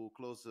to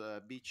close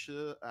a beach,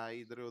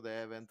 I drew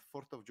the event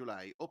 4th of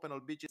July. Open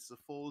all beaches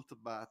fault,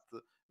 but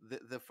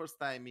the first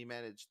time he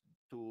managed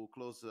to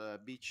close a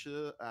beach,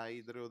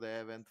 I drew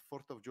the event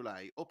 4th of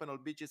July. Open all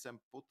beaches and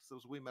put the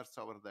swimmers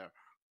over there.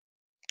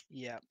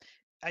 Yeah,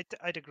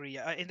 I'd agree.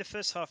 In the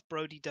first half,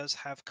 Brody does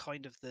have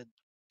kind of the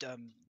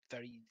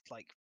very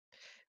like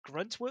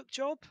grunt work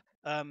job,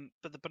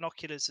 but the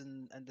binoculars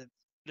and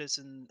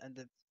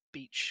the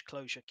beach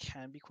closure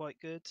can be quite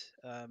good.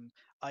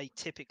 I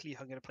typically,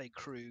 if I'm going to play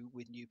crew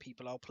with new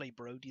people, I'll play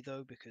Brody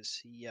though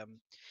because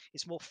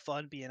it's more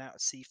fun being out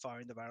at sea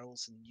firing the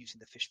barrels and using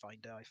the fish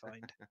finder. I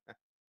find.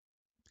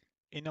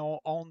 In our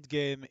own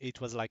game, it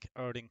was like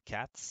herding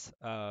cats.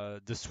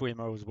 The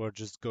swimmers were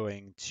just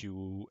going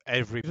to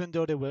even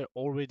though there were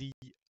already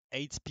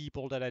 8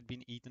 people that had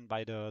been eaten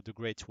by the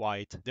great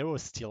white, they were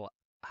still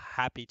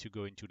happy to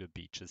go into the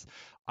beaches.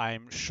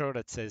 I'm sure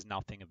that says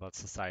nothing about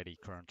society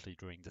currently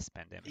during this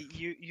pandemic.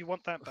 You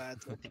want that bad.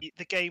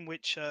 The game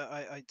which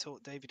I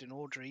taught David and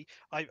Audrey,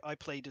 I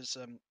played as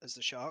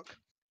the shark,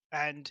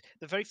 and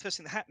the very first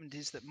thing that happened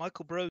is that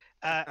Michael broke,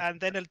 and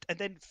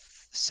then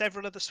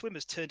several other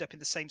swimmers turned up in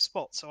the same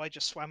spot. So I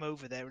just swam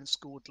over there and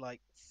scored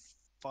like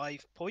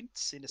 5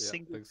 points in a Yeah,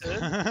 single thanks.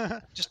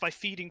 turn just by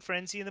feeding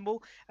frenzy in them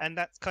all, and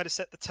that kind of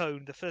set the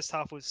tone. The first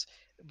half was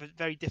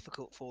very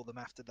difficult for them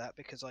after that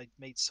because I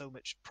made so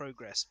much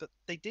progress, but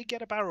they did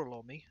get a barrel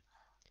on me.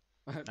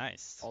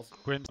 Nice. Also,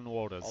 Crimson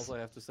Waters. also, I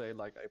have to say,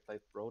 like, I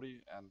played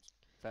Brody, and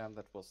man,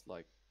 that was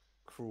like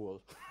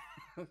cruel.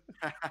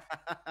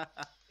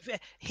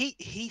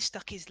 He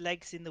stuck his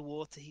legs in the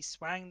water. He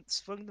swung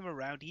them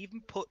around. He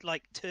even put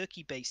like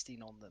turkey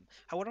basting on them.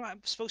 What am I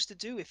supposed to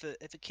do if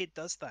a kid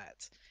does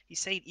that? He's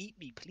saying, "Eat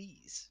me,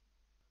 please."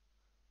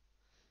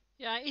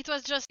 Yeah, it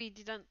was just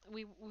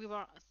we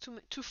were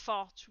too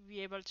far to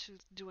be able to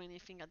do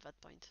anything at that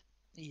point.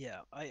 Yeah,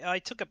 I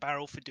took a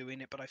barrel for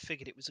doing it, but I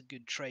figured it was a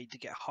good trade to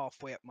get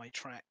halfway up my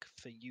track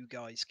for you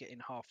guys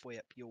getting halfway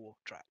up your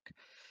track.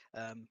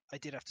 I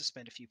did have to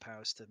spend a few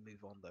pounds to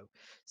move on though.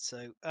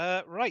 So,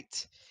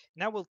 right,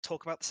 now we'll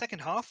talk about the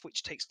second half,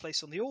 which takes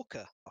place on the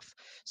Orca half.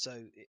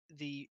 So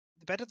the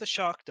better the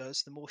shark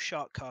does, the more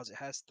shark cards it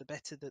has. The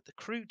better that the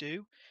crew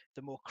do,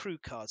 the more crew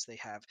cards they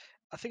have.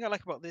 I think I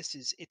like about this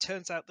is it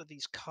turns out that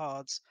these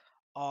cards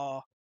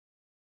are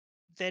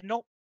they're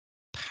not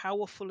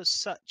powerful as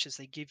such as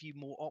they give you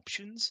more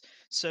options.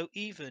 So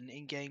even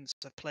in games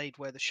I've played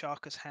where the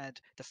shark has had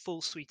the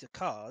full suite of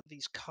cards,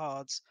 these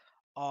cards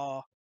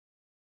are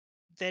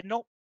they're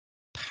not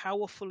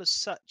powerful as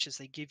such as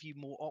they give you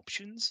more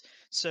options.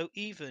 So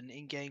even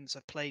in games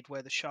I've played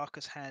where the shark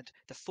has had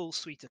the full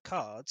suite of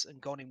cards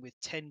and gone in with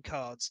 10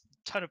 cards,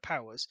 ton of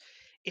powers,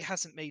 it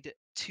hasn't made it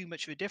too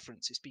much of a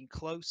difference. It's been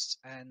close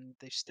and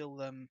they've still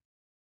the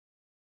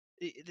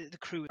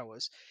crew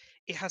hours,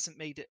 it hasn't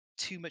made it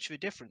too much of a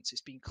difference.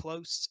 It's been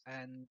close,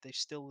 and they've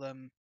still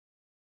the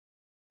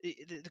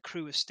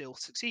crew has still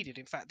succeeded.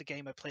 In fact, the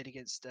game I played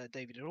against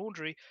David and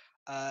Audrey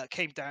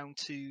came down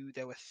to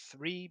there were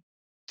three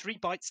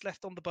bites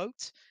left on the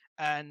boat,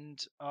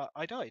 and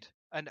I died.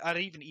 And I'd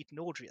even eaten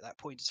Audrey at that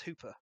point as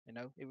Hooper. You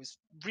know, it was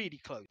really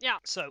close. Yeah.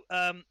 So,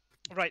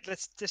 right,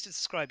 let's just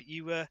describe it.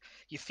 You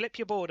flip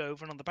your board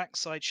over, and on the back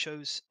side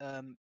shows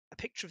a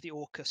picture of the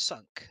orca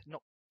sunk.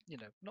 Not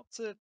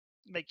to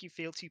make you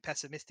feel too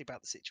pessimistic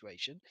about the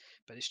situation,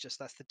 but it's just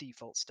that's the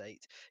default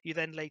state. You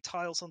then lay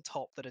tiles on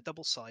top that are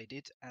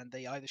double-sided, and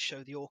they either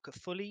show the orca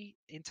fully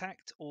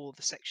intact or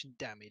the section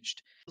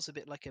damaged. It's a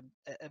bit like a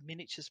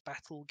miniatures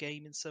battle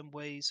game in some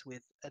ways,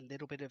 with a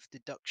little bit of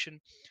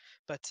deduction.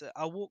 But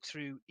I'll walk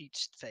through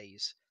each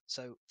phase.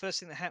 So first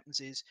thing that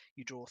happens is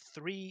you draw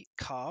 3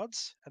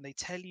 cards, and they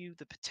tell you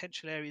the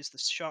potential areas the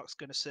shark's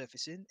going to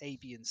surface in, A,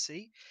 B, and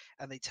C,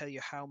 and they tell you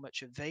how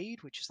much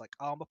evade, which is like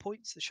armor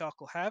points, the shark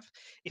will have.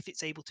 If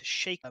it's able to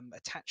shake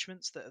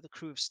attachments that the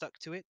crew have stuck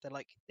to it,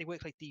 they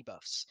work like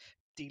debuffs,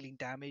 dealing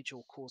damage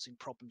or causing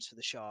problems for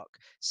the shark.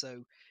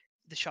 So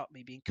the shark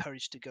may be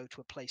encouraged to go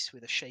to a place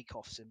with a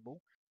shake-off symbol.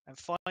 And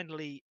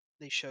finally,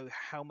 they show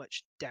how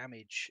much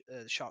damage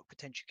the shark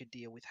potentially could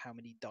deal with how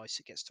many dice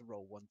it gets to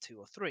roll, 1, 2,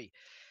 or 3.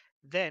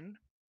 Then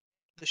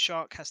the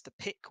shark has to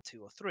pick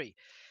 2 or 3.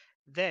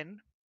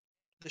 Then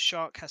the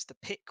shark has to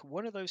pick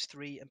one of those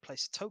 3 and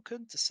place a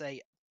token to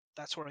say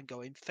that's where I'm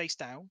going, face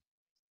down,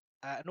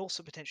 and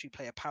also potentially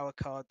play a power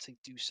card to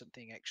do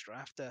something extra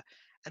after.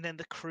 And then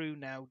the crew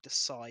now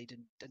decide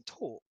and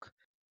talk.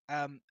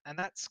 And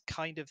that's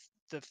kind of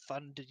the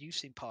fun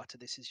deducing part of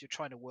this is you're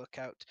trying to work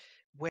out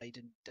where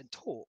and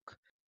talk.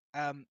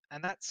 And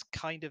that's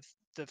kind of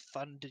the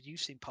fun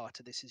deducing part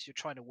of this is you're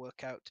trying to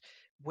work out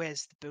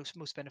where's the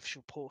most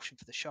beneficial portion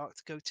for the shark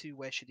to go to,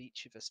 where should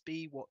each of us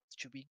be, what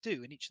should we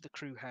do, and each of the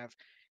crew have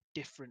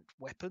different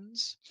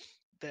weapons.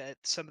 That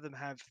some of them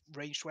have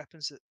ranged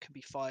weapons that can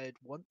be fired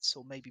once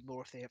or maybe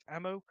more if they have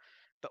ammo,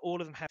 but all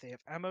of them have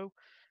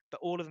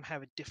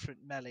a different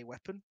melee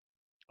weapon.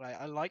 Right,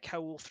 I like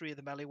how all 3 of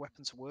the melee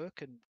weapons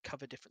work and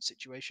cover different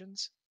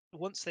situations.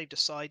 Once they've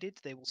decided,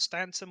 they will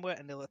stand somewhere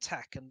and they'll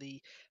attack. And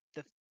the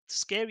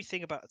scary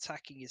thing about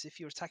attacking is if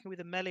you're attacking with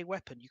a melee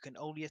weapon, you can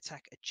only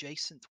attack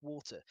adjacent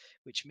water,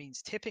 which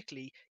means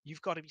typically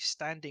you've got to be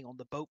standing on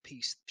the boat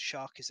piece the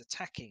shark is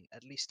attacking,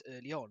 at least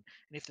early on. And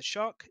if the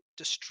shark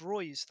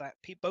destroys that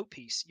boat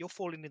piece, you're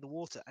falling in the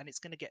water and it's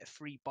going to get a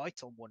free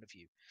bite on one of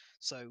you.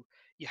 So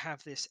you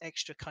have this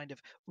extra kind of,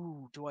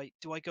 ooh, do I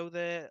go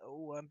there?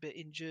 Oh, I'm a bit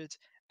injured.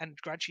 And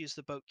gradually, as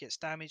the boat gets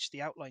damaged,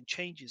 the outline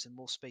changes and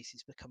more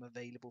spaces become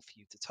available for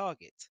you to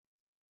target.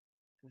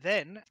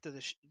 Then,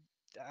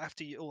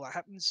 after all that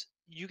happens,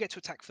 you get to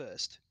attack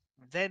first.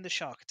 Then the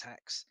shark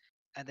attacks,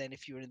 and then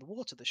if you're in the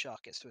water, the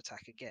shark gets to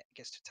attack again.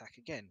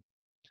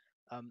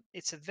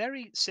 It's a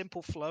very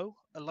simple flow.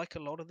 I like a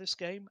lot of this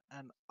game,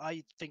 and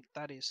I think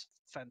that is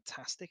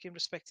fantastic in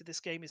respect to this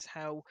game. Is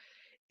how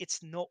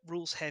it's not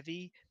rules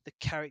heavy. The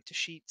character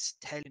sheets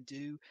tell and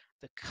do.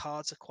 The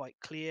cards are quite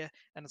clear.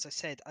 And as I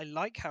said, I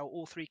like how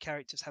all 3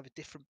 characters have a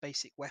different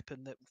basic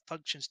weapon that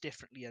functions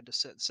differently under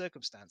certain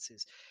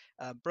circumstances.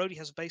 Brody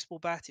has a baseball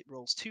bat. It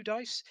rolls 2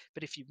 dice.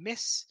 But if you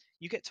miss,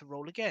 you get to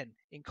roll again.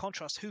 In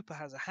contrast, Hooper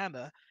has a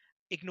hammer,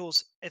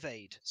 ignores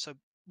evade. So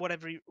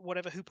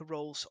whatever Hooper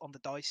rolls on the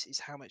dice is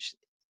how much.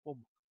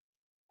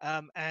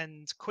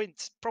 And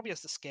Quint probably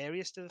has the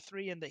scariest of the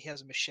 3 in that he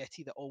has a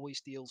machete that always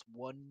deals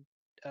 1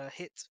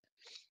 hit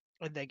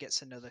and then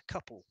gets another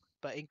couple.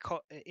 But in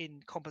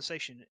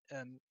compensation,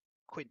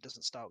 Quint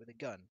doesn't start with a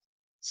gun.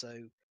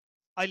 So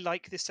I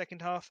like this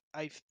second half.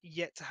 I've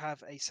yet to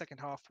have a second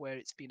half where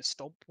it's been a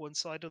stomp one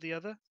side or the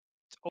other.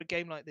 On a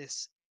game like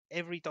this,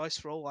 every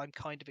dice roll I'm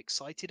kind of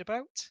excited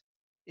about.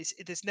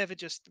 There's never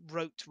just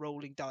rote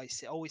rolling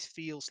dice. It always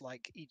feels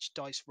like each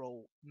dice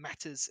roll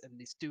matters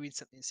and is doing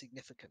something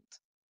significant.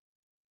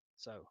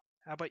 So,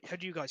 how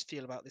do you guys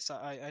feel about this?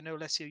 I know,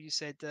 Alessio, you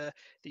said that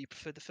you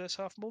preferred the first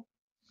half more.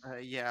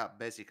 Yeah,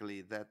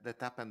 basically that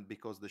happened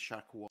because the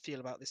shark won. Feel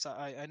about this?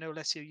 I know,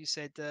 Alessio, you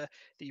said that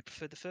you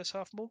preferred the first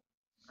half more.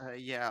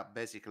 Yeah,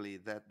 basically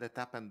that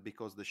happened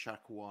because the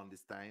shark won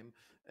this time.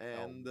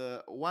 Oh. And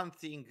one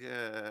thing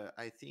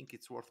I think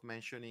it's worth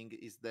mentioning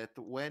is that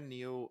when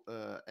you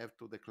have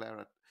to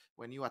declare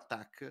when you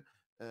attack,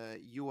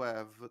 you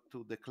have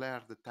to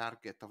declare the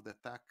target of the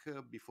attack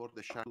before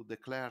the shark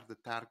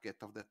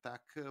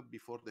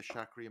before the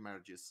shark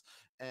reemerges.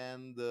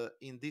 And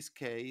in this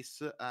case,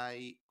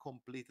 I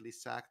completely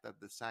sucked at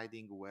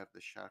deciding where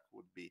the shark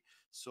would be,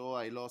 so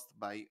I lost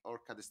by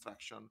orca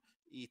destruction.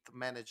 It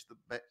managed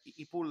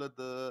he pulled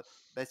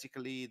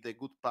basically the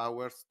good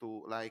powers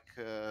to like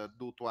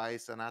do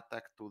twice an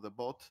attack to the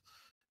bot,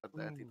 but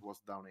that it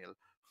was downhill.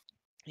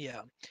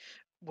 Yeah,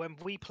 when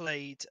we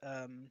played,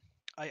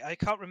 I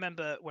can't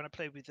remember when I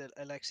played with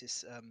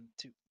Alexis.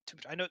 Too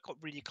much. I know it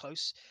got really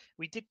close.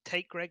 We did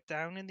take Greg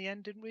down in the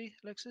end, didn't we,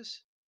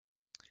 Alexis?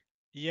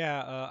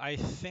 Yeah, I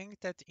think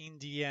that in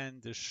the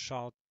end the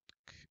shark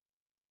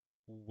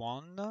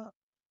won,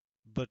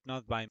 but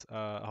not by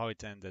how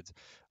it ended.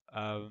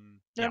 No,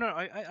 Yeah. no,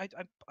 I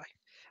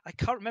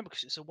can't remember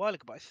because it's a while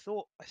ago. But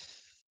thought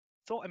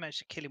I managed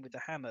to kill him with the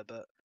hammer,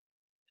 but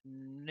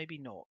maybe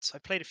not. I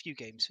played a few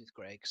games with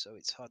Greg, so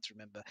it's hard to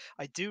remember.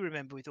 I do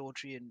remember with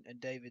Audrey and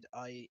David,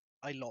 I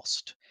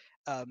lost,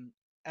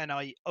 and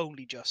I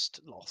only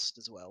just lost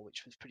as well,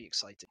 which was pretty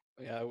exciting.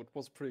 Yeah, it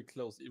was pretty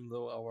close, even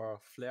though our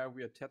flare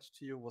we attached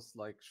to you was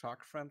like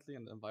shark friendly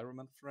and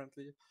environment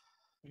friendly.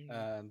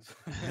 And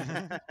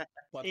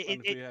but It,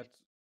 and it,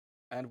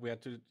 we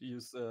had to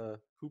use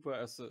Hooper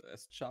as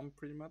chum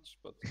pretty much,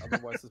 but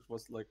otherwise it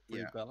was like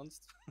pretty Yeah.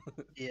 balanced.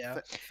 yeah,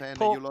 Fan,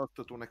 Paul. you lost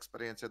to an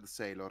experienced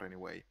sailor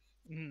anyway.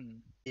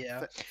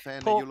 Yeah,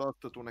 Fan, Paul. you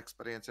lost to an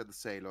experienced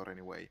sailor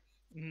anyway.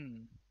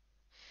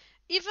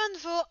 Even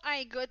though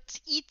I got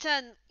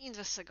eaten in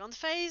the second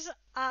phase,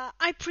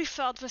 I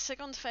preferred the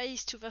second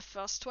phase to the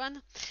first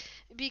one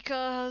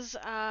because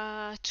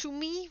to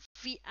me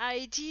the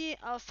idea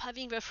of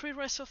having the three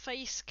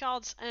resurface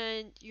cards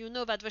and you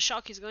know that the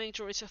shark is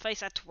going to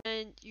resurface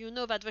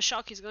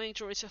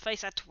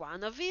at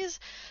one of these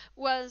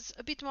was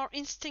a bit more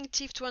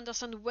instinctive to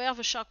understand where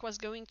the shark was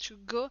going to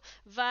go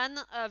than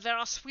there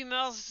are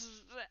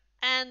swimmers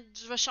and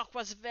the shark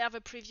was there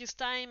the previous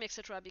time,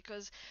 etc.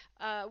 Because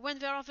when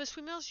there are the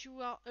swimmers, you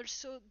are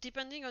also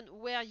depending on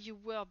where you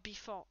were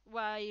before.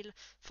 While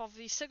for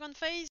the second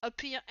phase,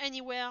 appear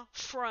anywhere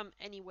from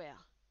anywhere.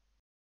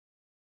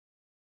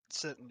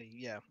 Certainly,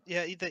 yeah.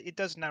 It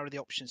does narrow the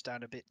options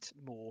down a bit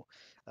more,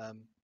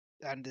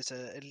 and there's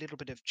a little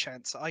bit of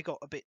chance. I got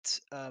a bit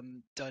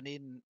done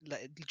in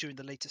during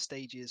the later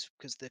stages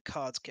because the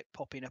cards kept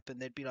popping up, and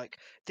they'd be like,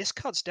 "This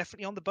card's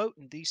definitely on the boat,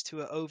 and these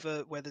two are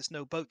over where there's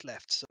no boat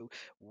left, so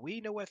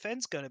we know where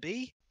Fenn's gonna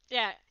be."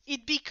 Yeah,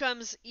 it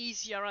becomes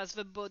easier as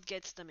the boat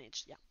gets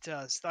damaged. Yeah. It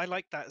does. I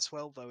like that as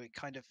well, though. It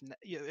kind of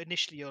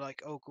initially you're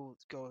like, "Oh,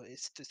 go!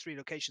 It's the three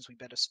locations. We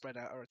better spread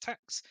out our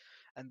attacks,"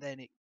 and then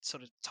it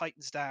sort of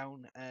tightens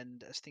down,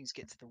 and as things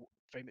get to the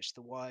very much to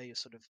the wire, you're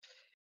sort of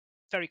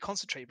very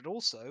concentrated, but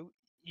also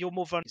you're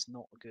more vulnerable. Is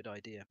not a good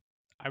idea.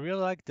 I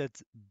really like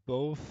that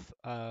both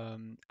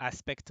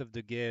aspects of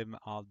the game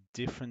are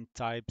different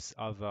types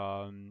of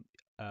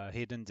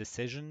hidden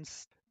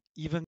decisions.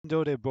 Even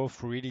though they're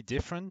both really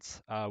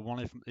different,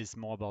 one is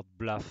more about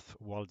bluff,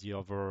 while the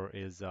other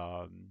is,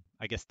 I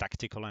guess,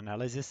 tactical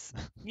analysis.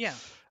 Yeah.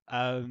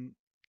 And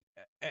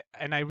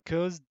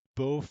because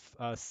both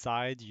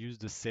sides use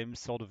the same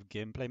sort of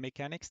gameplay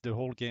mechanics, the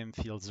whole game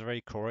feels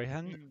very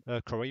coherent,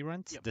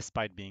 Yep.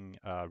 despite being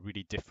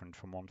really different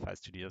from one phase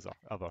to the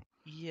other.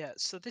 Yeah,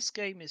 so this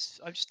game is.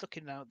 I'm just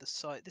looking now at the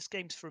site. This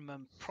game's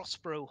from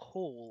Prospero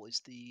Hall, is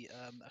a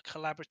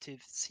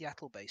collaborative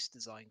Seattle-based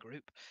design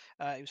group.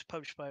 It was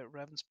published by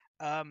Ravens.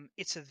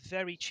 It's a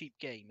very cheap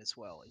game as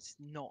well. It's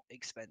not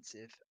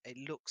expensive.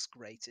 It looks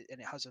great, and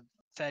it has a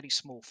fairly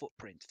small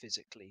footprint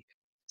physically.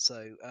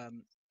 So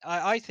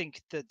I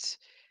think that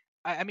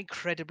I'm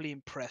incredibly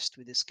impressed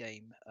with this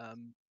game.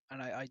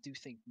 And I do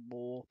think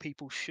more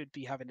people should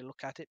be having a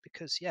look at it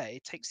because yeah,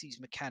 it takes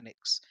these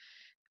mechanics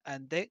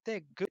and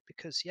they're good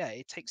because yeah,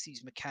 it takes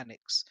these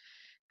mechanics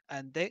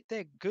and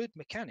they're good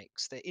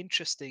mechanics. They're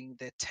interesting,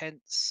 they're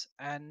tense,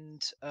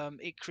 and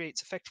it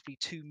creates effectively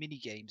two mini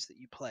games that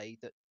you play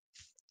that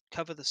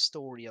cover the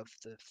story of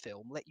the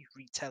film, let you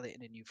retell it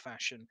in a new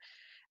fashion.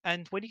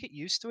 And when you get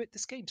used to it,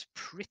 this game's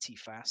pretty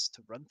fast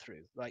to run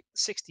through. Like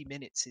 60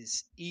 minutes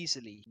is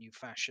easily new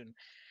fashion.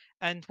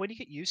 And when you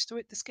get used to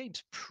it, this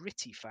game's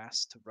pretty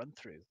fast to run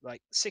through.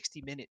 Like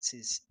 60 minutes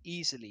is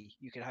easily,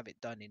 you can have it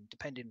done in,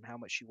 depending on how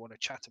much you want to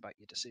chat about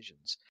your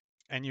decisions.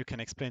 And you can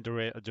explain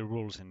the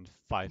rules in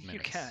 5 minutes. You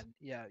can,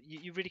 yeah,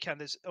 you really can.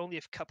 There's only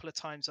a couple of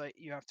times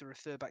you have to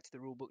refer back to the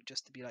rule book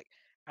just to be like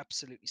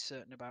absolutely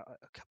certain about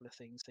a couple of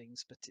things.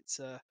 But it's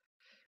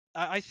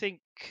I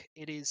think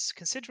it is,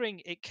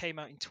 considering it came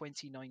out in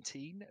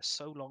 2019,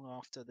 so long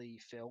after the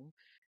film.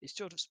 It's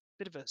sort of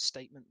a bit of a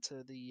statement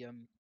to the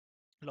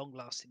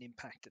long-lasting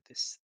impact that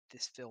this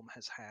film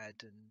has had,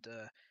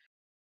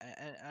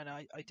 and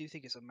I do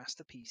think it's a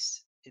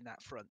masterpiece in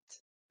that front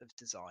of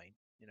design.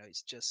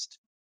 It's just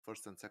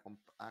First and second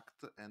act,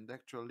 and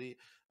actually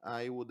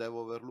I would have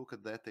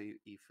overlooked that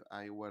if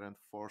I weren't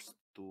forced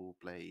to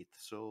play it.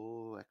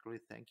 So actually,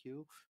 thank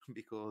you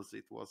because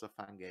it was a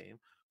fun game.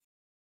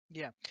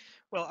 Yeah,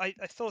 well, I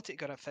thought it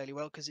got out fairly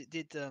well because it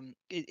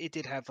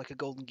did have like a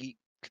Golden Geek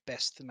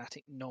Best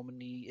Thematic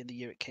nominee in the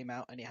year it came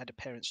out, and it had a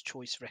Parents'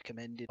 Choice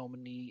recommended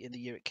nominee in the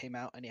year it came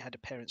out, and it had a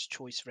Parents'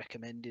 Choice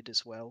recommended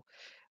as well.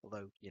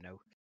 Although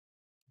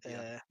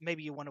Yeah,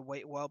 maybe you want to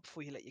wait a while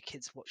before you let your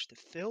kids watch the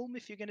film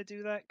if you're going to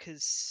do that,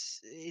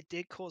 because it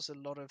did cause a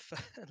lot of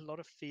a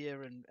lot of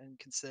fear and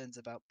concerns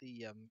about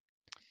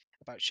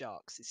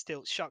sharks.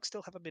 Sharks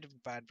still have a bit of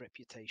a bad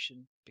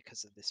reputation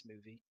because of this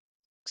movie.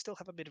 Still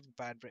have a bit of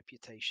a bad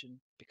reputation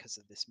because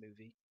of this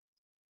movie.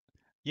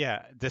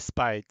 Yeah,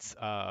 despite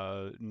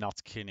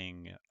not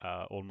killing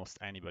almost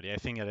anybody. I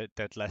think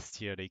that last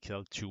year they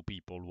killed 2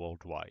 people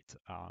worldwide.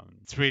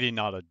 It's really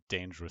not a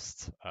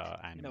dangerous No,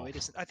 animal. it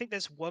isn't. I think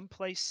there's one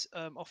place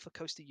off the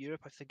coast of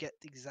Europe, I forget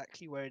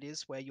exactly where it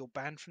is, where you're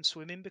banned from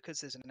swimming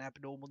because there's an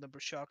abnormal number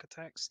of shark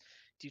attacks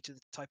due to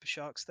the type of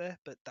sharks there,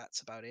 but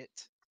that's about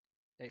it.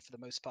 For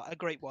the most part.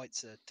 Great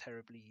whites are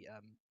terribly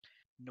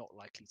not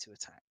likely to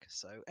attack.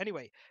 So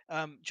anyway,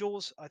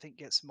 Jaws, I think,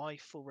 gets my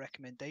full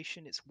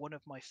recommendation. It's one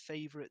of my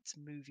favorite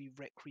movie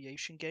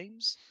recreation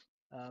games.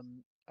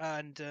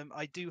 And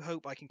I do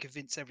hope I can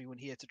convince everyone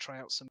here to try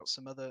out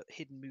some other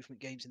hidden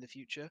movement games in the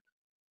future,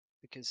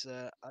 because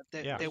Yeah.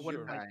 they're take one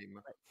your of my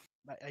time.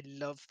 I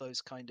love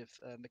those kind of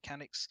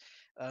mechanics.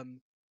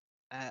 Um,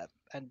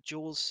 and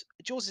Jaws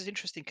is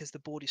interesting because the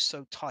board is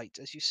so tight.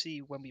 As you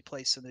see when we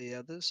play some of the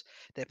others,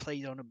 they're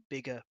played on a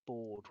bigger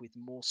board with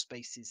more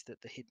spaces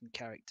that the hidden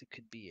character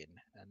could be in,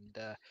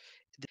 and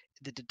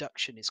the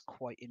deduction is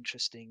quite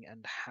interesting,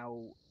 and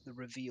how the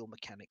reveal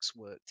mechanics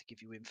work to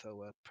give you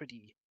info are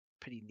pretty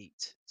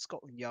neat.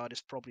 Scotland Yard is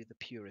probably the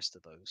purest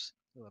of those.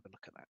 We'll have a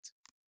look at that.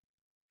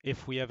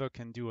 If we ever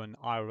can do an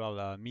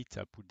IRL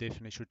meetup, we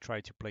definitely should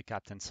try to play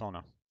Captain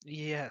Sonar.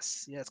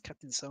 Yes,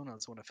 Captain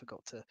Sonar's one I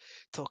forgot to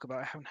talk about.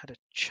 I haven't had a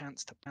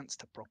chance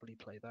to properly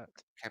play that.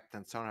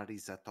 Captain Sonar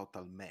is a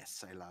total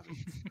mess. I love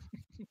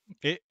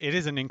it. It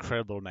is an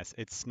incredible mess.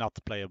 It's not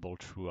playable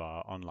through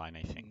online,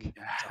 I think.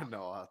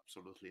 No,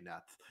 absolutely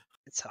not.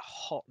 It's a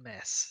hot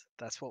mess.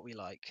 That's what we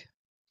like.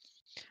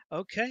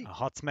 Okay. A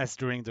hot mess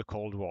during the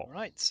Cold War.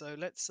 Right. So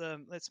let's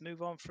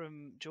move on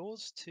from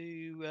Jaws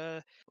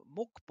to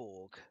Mork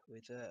Borg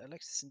with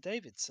Alexis and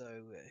David. So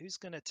who's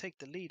going to take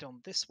the lead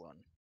on this one?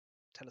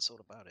 Tell us all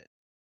about it.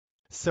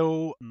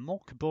 So,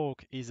 Mork Borg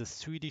is a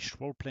Swedish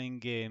role-playing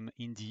game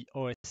in the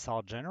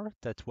OSR genre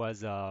that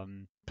was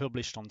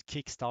published on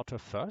Kickstarter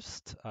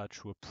first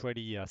through a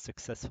pretty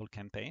successful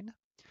campaign.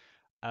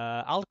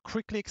 I'll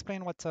quickly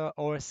explain what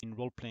OS in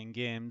role-playing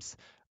games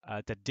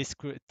that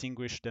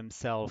distinguish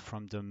themselves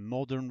from the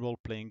modern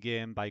role-playing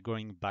game by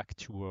going back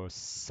to a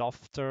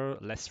softer,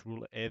 less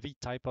rule-heavy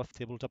type of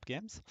tabletop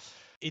games.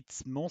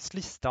 It's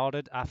mostly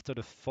started after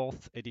the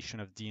 4th edition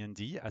of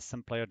D&D, as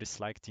some players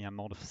disliked the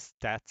amount of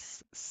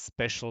stats,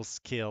 special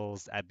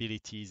skills,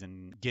 abilities,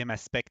 and game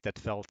aspect that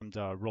fell from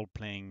the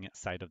role-playing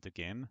side of the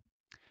game.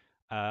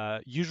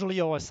 Usually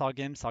OSR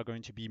games are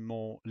going to be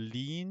more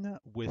lean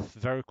with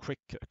very quick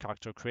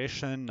character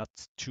creation, not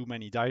too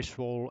many dice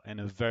roll, and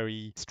a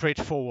very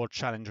straightforward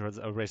challenge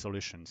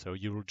resolution. So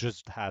you'll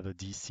just have a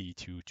DC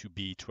to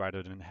beat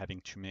rather than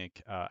having to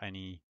make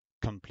any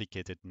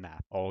complicated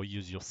map or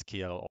use your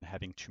skill or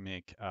having to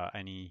make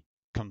any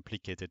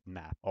complicated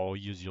map or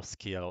use your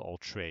skill or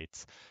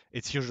traits.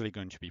 It's usually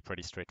going to be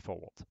pretty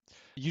straightforward.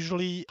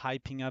 Usually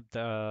hyping up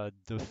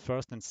the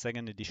first and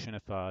second edition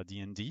of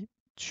D&D.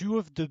 Two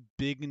of the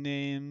big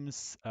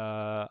names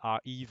are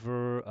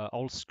either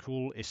Old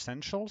School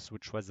Essentials,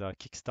 which was a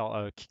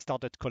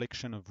Kickstarted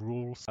collection of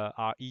rules,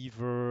 are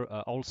either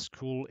Old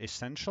School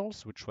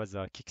Essentials, which was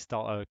a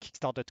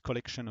Kickstarted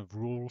collection of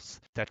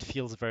rules that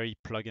feels very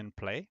plug and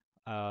play.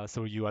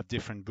 So you have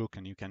different book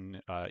and you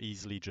can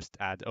easily just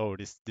add, oh,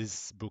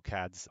 this book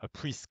adds a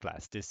priest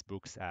class, this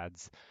book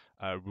adds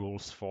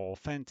rules for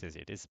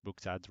fantasy, this book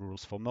adds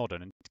rules for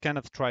modern. And it kind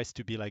of tries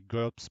to be like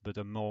GURPS, but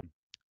a more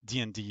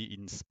D&D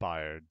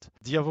inspired.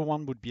 The other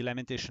one would be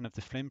Lamentation of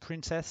the Flame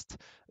Princess,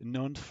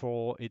 known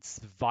for its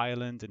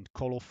violent and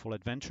colorful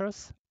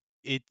adventures.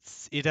 It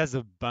has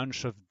a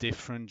bunch of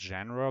different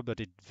genre, but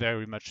it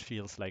very much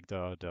feels like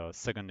the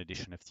second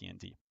edition of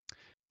D&D.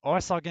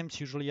 OSR games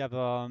usually have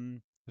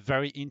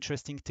very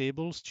interesting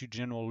tables to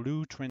general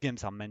loot.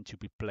 Games are meant to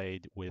be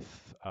played with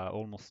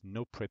almost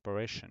no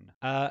preparation.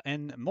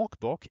 And Mork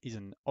Borg is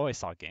an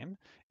OSR game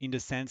in the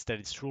sense that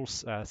its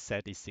rules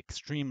set is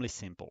extremely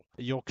simple.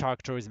 Your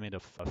character is made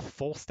of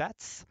 4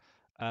 stats.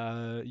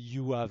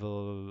 You have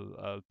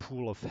a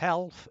pool of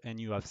health and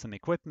you have some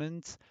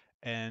equipment,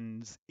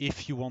 And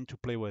if you want to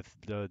play with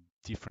the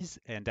different,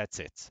 and that's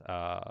it.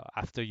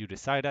 After you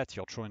decide that,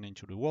 you're thrown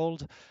into the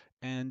world,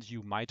 and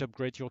you might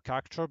upgrade your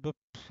character, but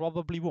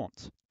probably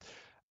won't,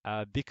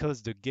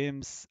 because the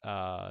game's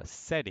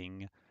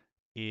setting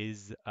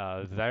is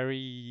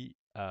very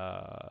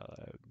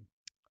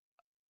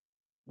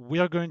we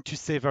are going to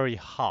say very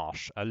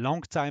harsh. A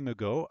long time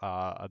ago,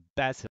 a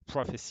bad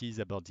prophecies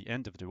about the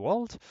end of the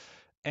world,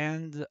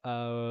 and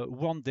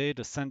one day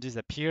the sun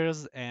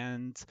disappears,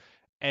 and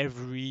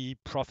every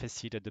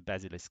prophecy that the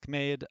basilisk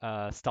made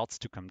starts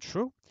to come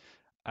true.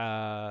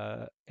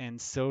 And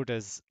so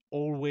there's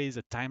always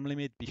a time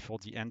limit before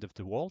the end of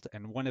the world.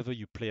 And whenever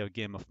you play a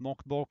game of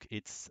Mork Borg,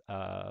 it's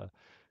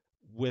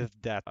with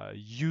that.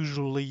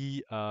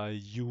 Usually,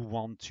 you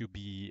want to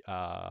be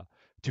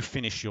to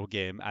finish your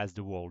game as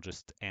the world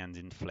just ends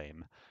in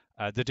flame.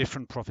 The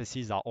different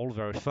prophecies are all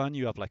very fun.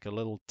 You have like a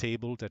little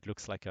table that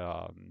looks like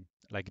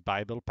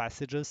Bible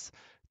passages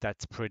that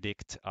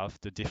predict of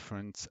the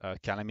different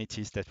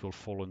calamities that will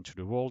fall into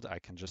the world. I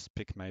can just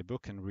pick my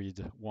book and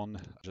read one.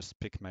 Just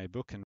pick my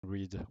book and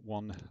read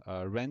one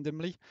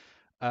randomly.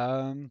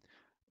 The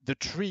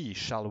tree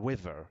shall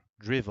wither,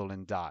 shrivel,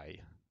 and die.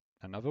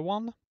 Another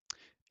one.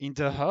 In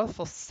the earth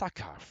of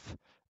Sakarth,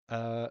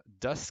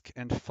 dusk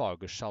and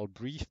fog shall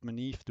breathe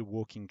beneath the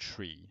walking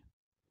tree.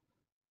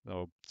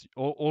 So,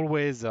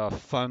 always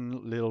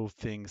fun little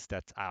things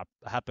that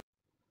happen.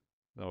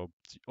 So,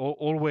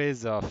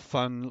 always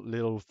fun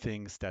little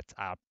things that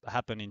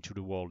happen into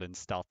the world and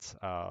start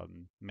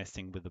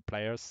messing with the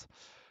players.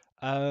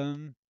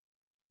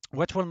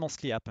 What will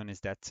mostly happen is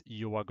that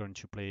you are going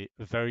to play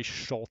a very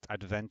short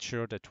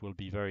adventure that will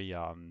be very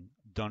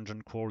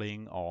dungeon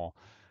crawling or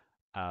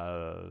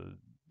uh,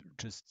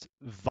 just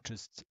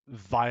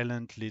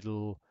violent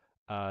little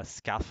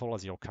scaffold,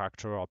 as your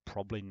character are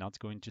probably not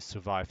going to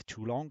survive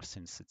too long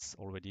since it's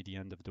already the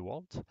end of the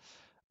world.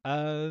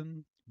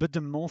 But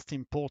the most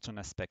important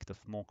aspect of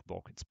Mork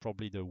Borg, it's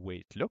probably the way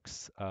it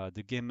looks.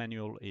 The game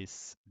manual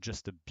is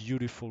just a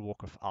beautiful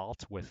work of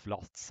art with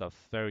lots of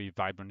very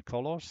vibrant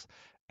colors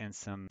and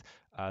some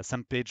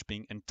page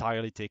being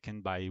entirely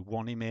taken by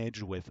one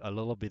image with a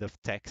little bit of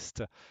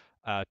text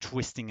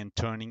twisting and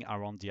turning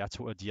around the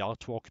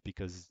artwork,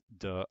 because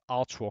the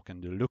artwork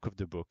and the look of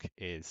the book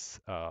is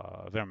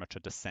very much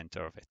at the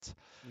center of it.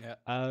 Yeah.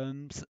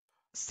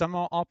 Some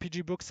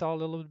RPG books are a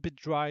little bit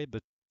dry,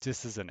 but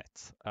this isn't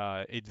it.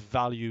 It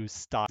values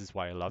style, this is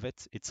why I love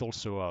it. It's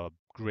also a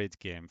great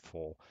game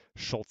for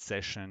short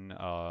session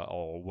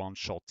or one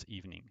short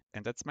evening.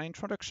 And that's my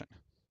introduction.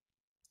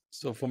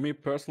 So for me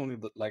personally,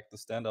 the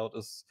standout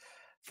is,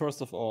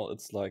 first of all,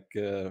 it's like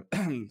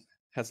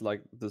has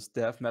like this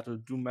death metal,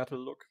 doom metal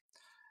look.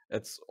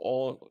 It's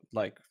all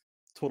like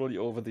totally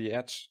over the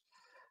edge,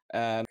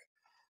 and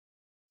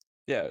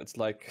yeah, it's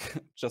like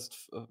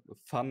just a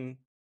fun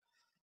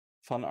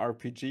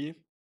RPG.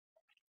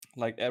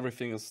 Like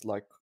everything is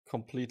like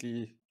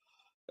completely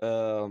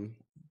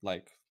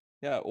like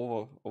yeah,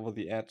 over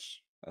the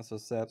edge, as I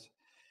said.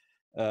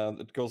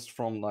 It goes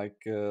from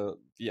like the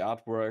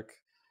artwork,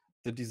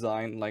 the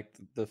design, like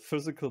the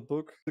physical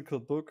book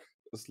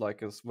is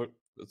like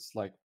it's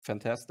like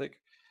fantastic.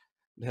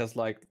 It has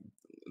like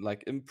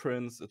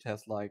imprints. It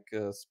has like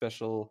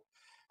special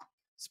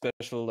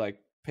like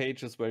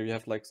pages where you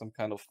have like some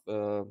kind of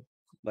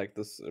like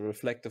this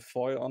reflective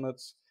foil on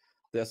it.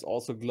 There's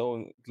also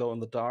glow in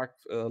the dark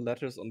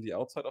letters on the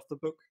outside of the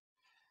book,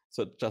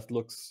 so it just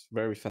looks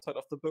very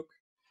fantastic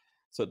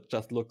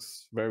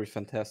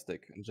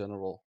in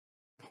general.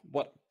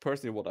 What I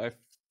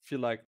feel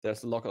like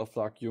there's a lot of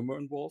dark humor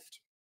involved.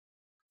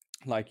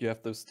 Like you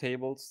have those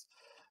tables,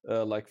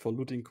 like for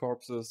looting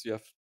corpses. You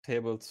have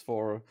tables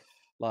for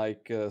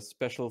like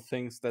special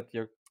things that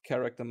your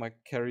character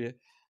might carry,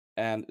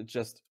 and it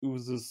just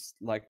oozes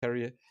like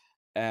this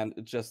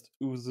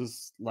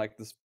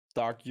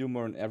dark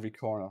humor in every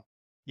corner.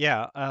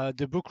 Yeah,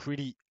 the book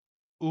really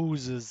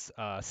oozes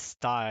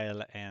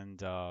style and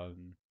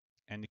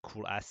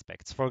cool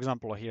aspects. For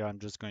example, here I'm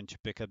just going to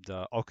pick up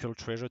the occult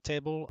treasure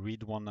table,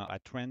 read one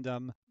at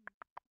random.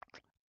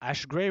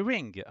 Ash gray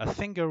ring, a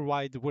finger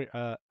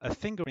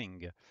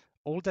ring.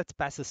 All that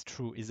passes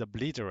through is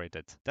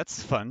obliterated.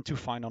 That's fun to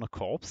find on a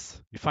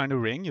corpse. You find a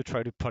ring, you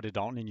try to put it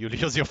on, and you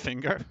lose your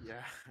finger.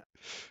 Yeah.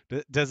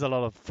 There's a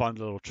lot of fun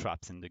little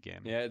traps in the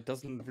game. Yeah, it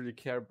doesn't really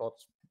care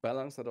about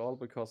balance at all,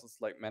 because it's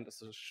like meant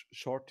as a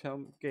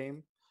short-term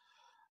game.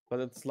 But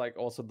it's like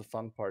also the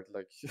fun part.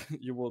 Like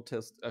you will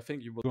test. I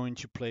think you will Going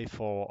to play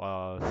for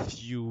a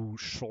few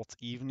short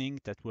evening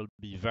that will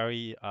be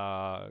very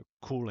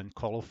cool and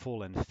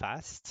colorful and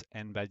fast.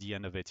 And by the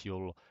end of it,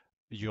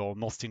 your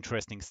most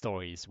interesting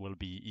stories will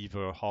be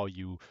either how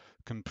you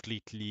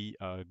completely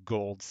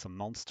gored some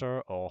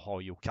monster, or how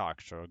your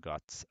character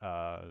got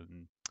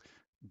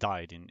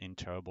died in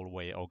terrible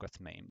way or got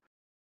maimed.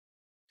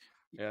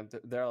 Yeah,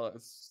 there are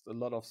a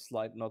lot of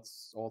slight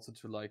nods also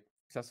to like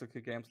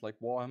classical games like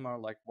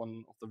Warhammer. Like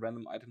one of the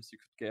random items you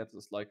could get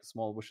is like a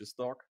small vicious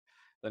dog.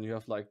 Then you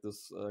have like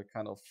this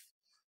kind of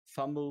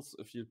fumbles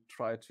if you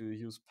try to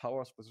use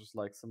powers, which is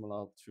like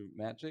similar to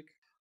magic.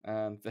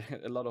 and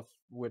a lot of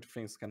weird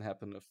things can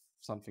happen if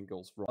something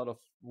goes wrong. A lot of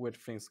weird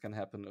things can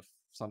happen if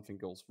something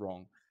goes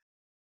wrong.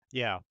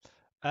 Yeah.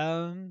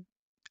 Um,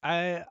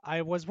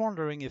 I was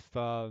wondering if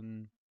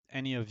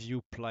any of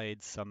you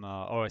played some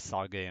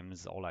OSR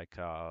games or like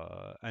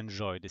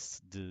enjoy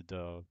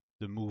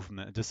the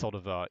movement, the sort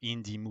of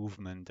indie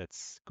movement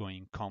that's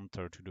going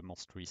counter to the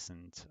most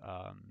recent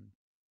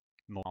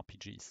more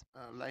RPGs.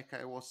 Like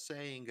I was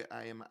saying,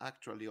 I am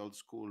actually old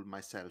school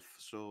myself,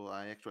 so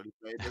I actually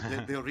play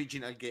the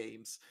original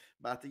games.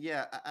 But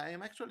yeah, I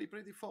am actually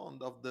pretty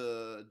fond of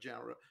the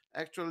genre.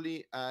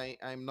 Actually,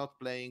 I'm not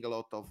playing a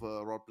lot of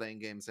role-playing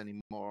games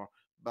anymore.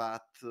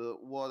 But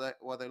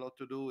what I love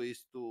to do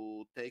is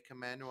to take a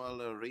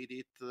manual, read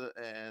it,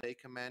 and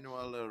take a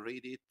manual,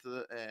 read it,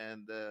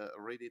 and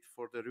read it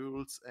for the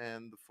rules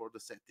and for the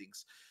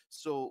settings.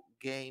 So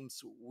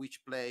games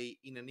which play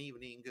in an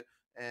evening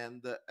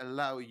and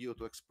allow you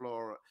to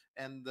explore,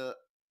 and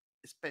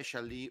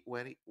especially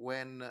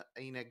when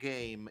in a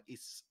game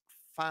it's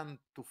fun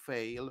to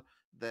fail,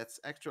 that's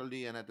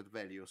actually an added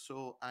value.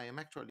 So I am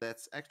actually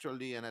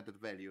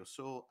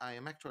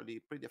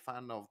pretty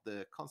fan of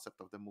the concept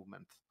of the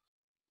movement.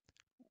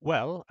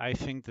 Well, I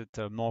think that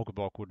Mork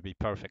Borg would be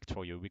perfect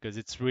for you because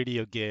it's really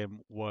a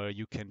game where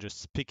you can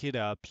just pick it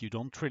up. You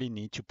don't really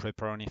need to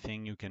prepare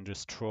anything. You can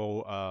just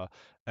throw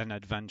an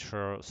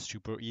adventure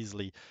super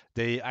easily.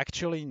 They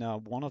actually, now,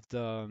 one of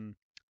the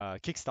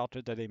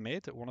Kickstarter that they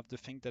made, one of the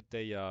things that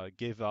they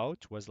gave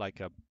out was like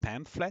a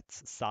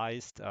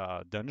pamphlet-sized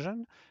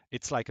dungeon.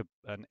 It's like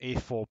an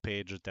A4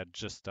 page that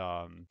just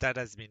that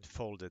has been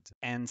folded.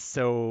 And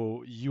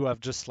so you have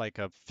just like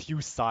a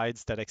few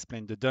sides that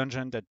explain the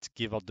dungeon, that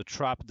give out the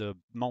trap, the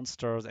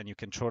monsters, and you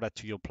can show that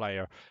to your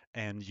player,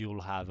 and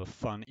you'll have a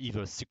fun,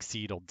 either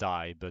succeed or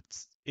die, but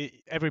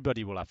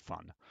everybody will have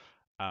fun.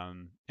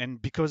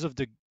 And because of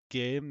the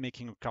game,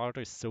 making a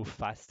character is so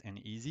fast and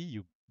easy,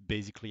 you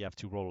basically have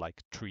to roll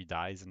like 3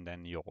 dice and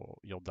then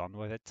you're done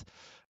with it.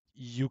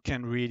 You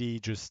can really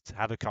just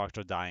have a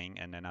character dying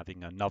and then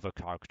having another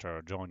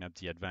character join up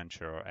the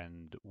adventure,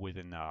 and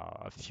within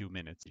a few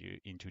minutes you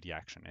into the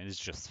action, and it's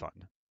just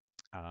fun.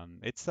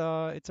 It's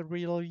a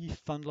really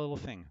fun little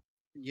thing.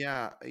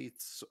 Yeah,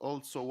 it's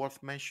also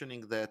worth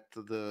mentioning that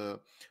the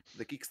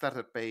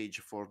Kickstarter page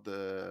for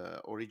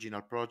the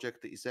original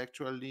project is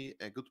actually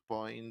a good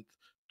point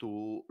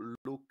to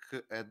look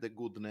at the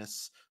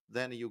goodness.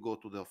 Then you go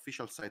to the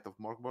official site of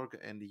Mork Borg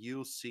and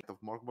you see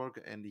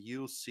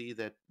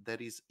that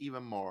there is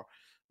even more,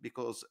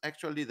 because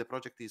actually the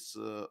project is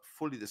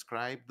fully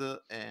described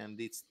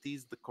and it's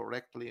teased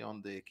correctly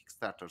on the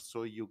Kickstarter,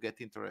 so you get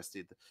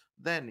interested.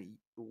 Then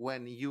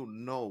when you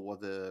know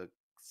what the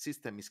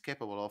system is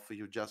capable of,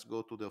 you just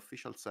go to the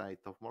official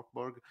site of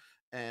Morkborg,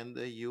 and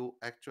you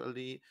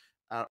actually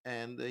are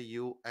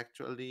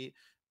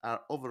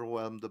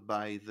overwhelmed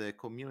by the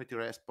community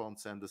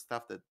response and the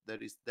stuff that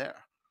there is there.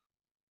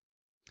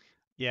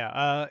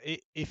 Yeah,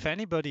 if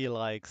anybody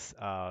likes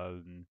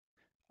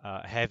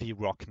heavy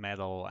rock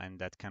metal and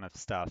that kind of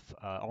stuff,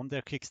 on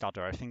their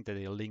Kickstarter, I think that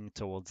they link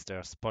towards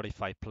their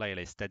Spotify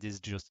playlist that is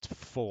just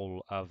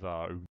full of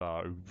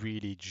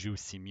really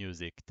juicy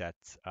music that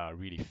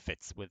really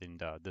fits within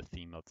the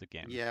theme of the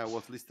game. Yeah, I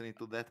was listening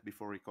to that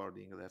before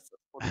recording. That's a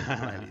Spotify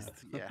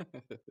playlist. Yeah.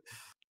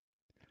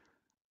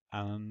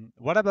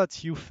 What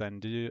about you, Fen?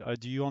 Do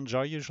you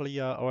enjoy usually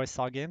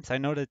OSR games? I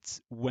know that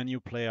when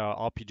you play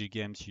RPG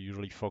games, you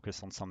usually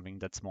focus on something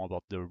that's more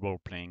about the role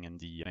playing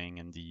and the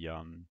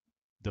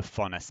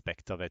fun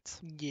aspect of it.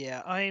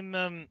 Yeah,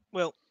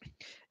 well,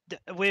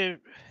 we're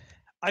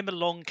I'm a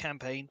long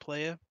campaign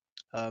player,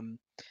 um,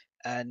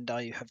 and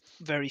I have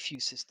very few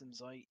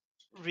systems I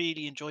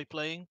really enjoy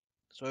playing.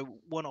 So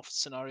one-off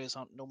scenarios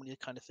aren't normally the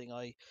kind of thing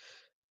I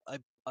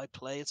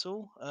play at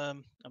all. I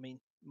mean,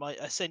 my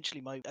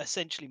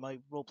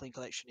role-playing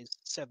collection is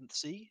Seventh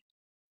Sea,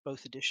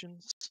 both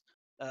editions,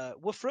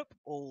 Woofrup,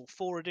 all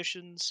 4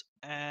 editions,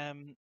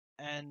 and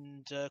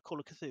Call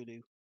of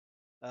Cthulhu.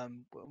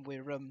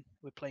 We're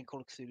playing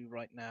Call of Cthulhu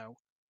right now,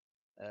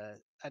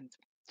 and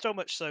so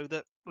much so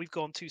that we've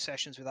gone 2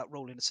 sessions without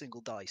rolling a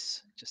single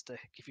dice. Just to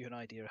give you an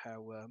idea of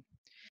how.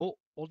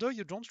 Although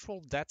you don't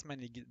roll that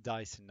many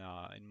dice in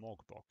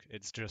Morgborg,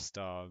 it's just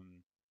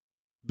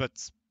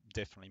but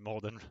definitely more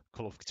than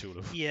Call of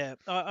Cthulhu. Yeah,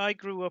 I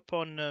grew up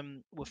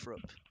on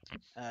Woofrup.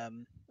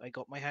 I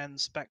got my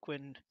hands back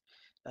when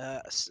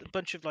a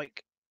bunch of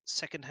like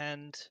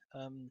secondhand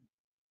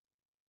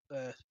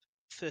uh,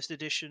 first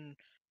edition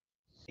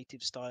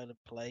native style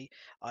of play.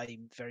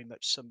 I'm very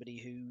much somebody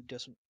who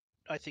doesn't.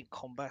 I think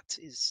combat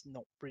is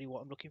not really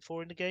what I'm looking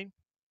for in the game,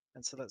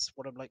 and so that's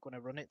what I'm like when I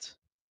run it.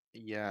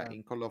 Yeah, Um,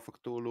 in Call of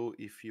Cthulhu,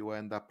 if you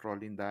end up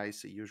rolling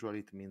dice, usually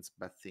it means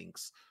bad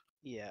things.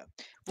 yeah,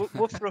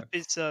 Woofrup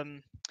is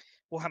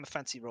Warhammer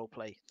Fantasy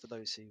Roleplay for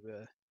those who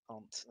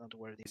aren't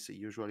aware of the.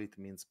 Usually it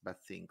means bad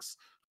things.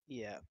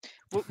 Yeah,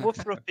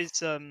 Woofrup is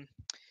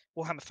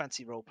Warhammer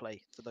Fantasy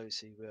Roleplay for those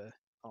who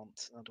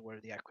aren't aware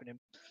of the acronym.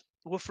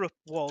 Woofrup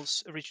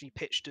was originally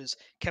pitched as,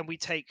 can we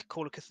take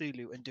Call of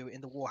Cthulhu and do it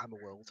in the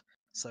Warhammer world?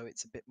 So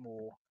it's a bit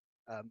more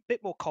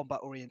bit more combat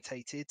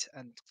orientated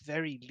and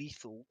very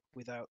lethal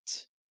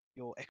without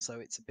your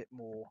exo. It's a bit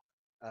more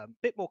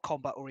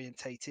combat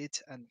orientated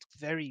and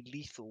very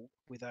lethal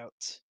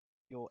without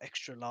your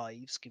extra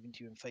lives given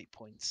to you in fate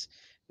points.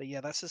 But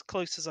yeah, that's as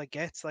close as I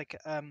get. Like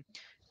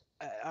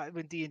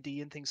with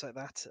D&D and things like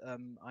that,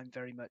 I'm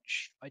very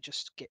much I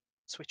just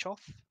switch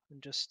off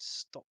and just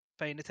stop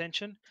paying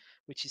attention,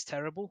 which is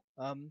terrible.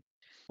 I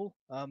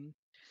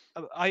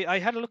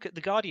had a look at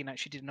the Guardian.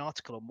 Actually, did an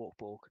article on Mork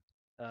Borg,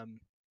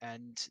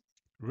 and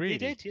they Really?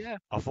 did, yeah,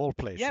 Of all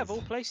yeah, of places.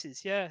 all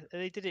places, yeah,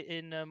 they did it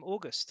in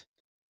August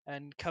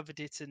and covered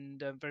it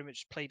and very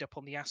much played up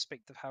on the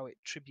aspect of how it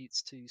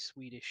tributes to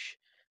Swedish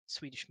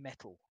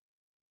metal,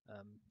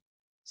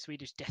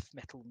 Swedish death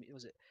metal.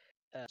 Was it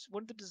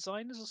one of the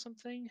designers or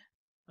something?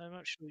 I'm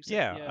not sure exactly.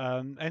 Yeah,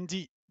 Yeah. and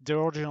the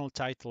original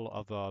title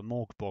of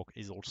Mork Borg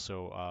is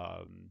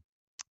also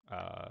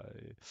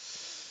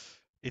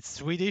it's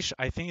Swedish.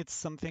 I think it's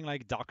something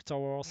like Doctor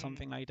or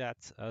something like that.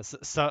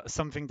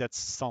 Something that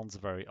sounds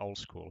very old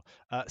school.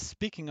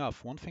 Speaking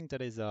of, one thing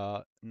that is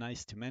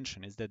nice to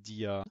mention is that the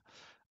Yeah,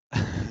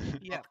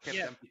 Not yeah, Captain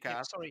yeah.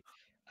 Picard. Sorry,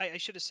 I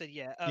should have said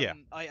yeah. yeah.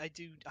 I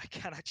do. I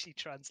can actually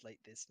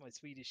translate this. My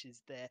Swedish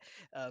is there.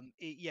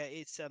 Yeah,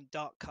 it's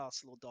Dark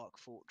Castle or Dark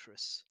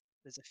Fortress.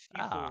 There's a few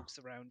Ah, Borgs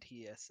around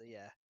here, so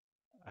yeah.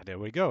 there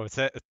we go. It's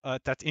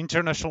that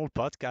international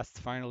podcast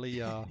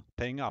finally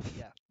paying off.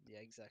 Yeah, yeah,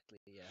 exactly.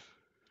 Yeah.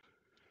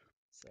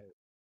 So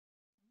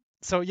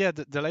So yeah,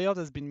 the layout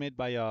has been made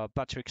by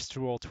Patrick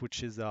Stewart,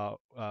 which is a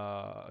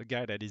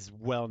guy that is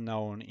well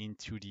known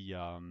into the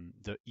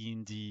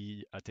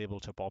indie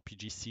tabletop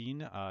RPG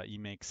scene. He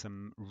makes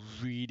some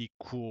really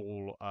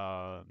cool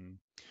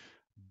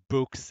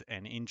books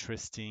and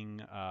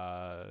interesting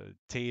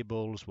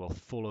tables, well,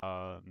 full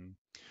of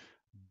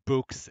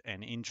books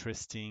and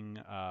interesting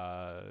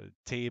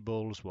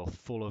tables were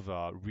full of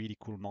really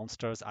cool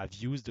monsters. I've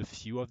used a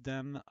few of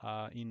them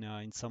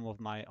in some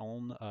of my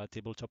own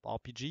tabletop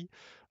RPG.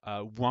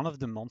 One of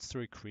the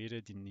monsters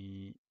created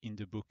in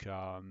the book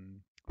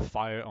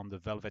Fire on the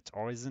Velvet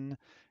Horizon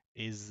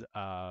is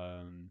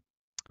a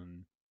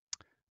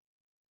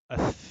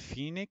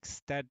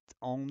phoenix that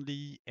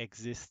only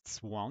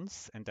exists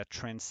once and that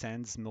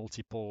transcends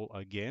multiple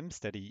games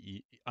that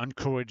he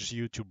encourages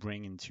you to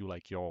bring into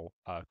like your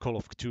Call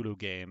of Cthulhu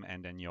game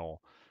and then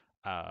your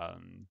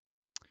um,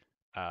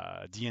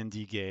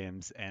 D&D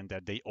games, and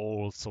that they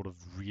all sort of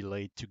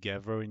relate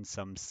together in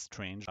some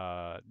strange.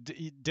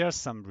 There's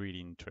some really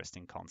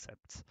interesting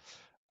concepts.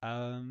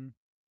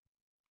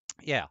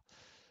 Yeah.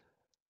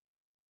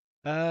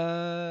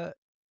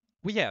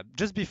 Well, yeah,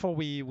 just before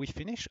we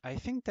finish, I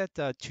think that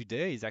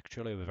today is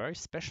actually a very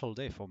special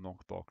day for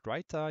Mork Borg,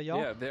 right, y'all?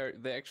 Yeah,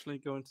 they're actually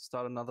going to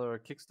start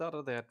another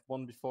Kickstarter. They had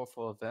one before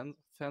for a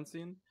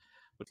fanzine,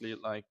 with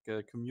like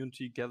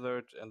community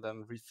gathered and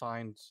then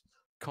refined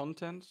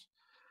content.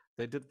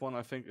 They did one,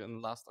 I think,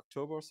 in last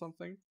October or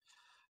something,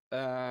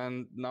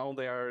 and now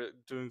they are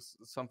doing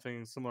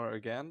something similar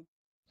again.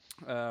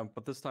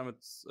 But this time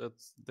it's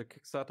the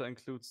Kickstarter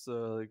includes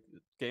the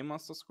Game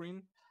Master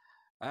screen,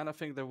 and I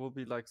think there will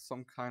be like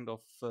some kind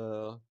of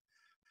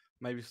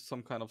maybe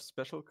some kind of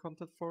special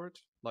content for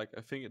it. Like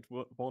I think it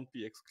won't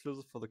be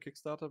exclusive for the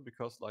Kickstarter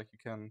because like you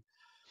can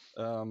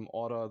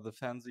order the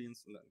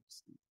fanzines and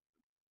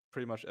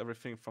pretty much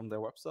everything from their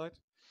website.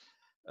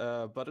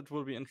 But it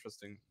will be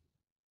interesting.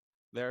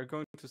 They're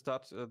going to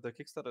start. The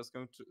Kickstarter is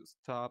going to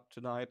start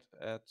tonight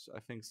at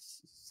I think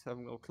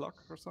 7 o'clock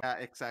or something. Yeah,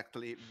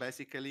 exactly.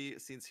 Basically,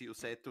 since you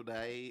said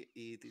today,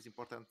 it is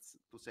important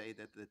to say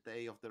that the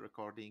day of the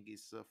recording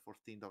is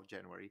 14th of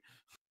January.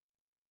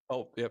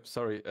 Oh, yep.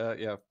 Sorry.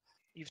 Yeah.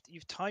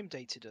 you've time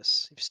dated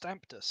us. You've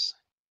stamped us.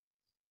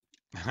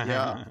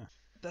 Yeah.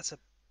 That's a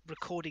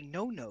recording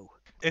no.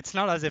 It's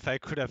not as if I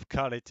could have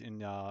cut it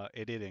in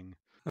editing.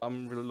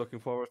 I'm really looking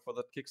forward for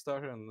that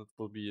Kickstarter, and it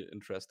will be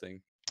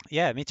interesting.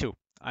 Yeah, me too.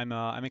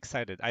 I'm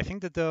excited. I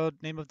think that the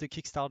name of the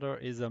Kickstarter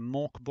is a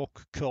Mork Borg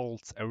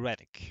Cult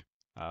Heretic,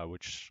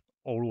 which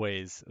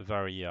always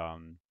very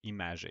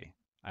imagé,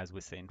 as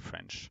we say in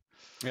French.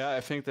 Yeah, I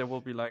think there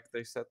will be like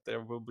they said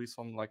there will be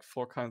some like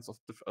four kinds of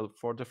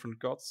 4 different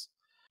gods.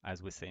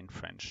 As we say in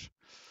French.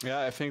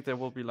 Yeah, I think there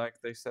will be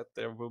like they said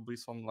there will be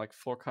some like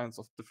 4 kinds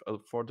of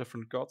 4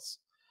 different gods,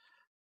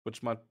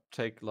 which might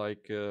take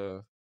like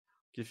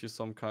give you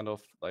some kind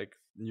of like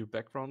new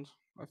background.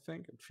 I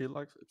think it feels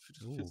like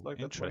that way.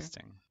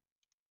 Interesting.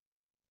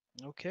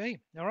 Okay,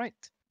 all right.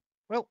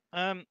 Well,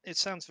 it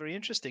sounds very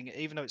interesting,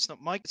 even though it's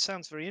not my. It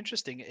sounds very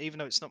interesting, even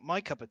though it's not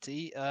my cup of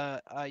tea.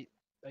 I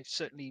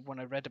certainly, when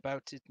I read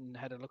about it and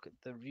had a look at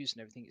the reviews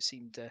and everything, it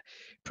seemed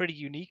pretty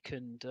unique.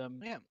 And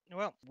yeah,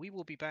 well, we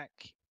will be back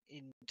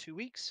in 2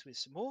 weeks with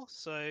some more.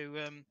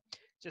 So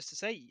just to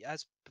say,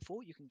 as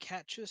before, you can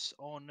catch us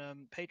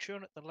on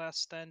Patreon at The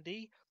Last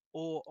Standee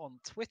or on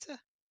Twitter.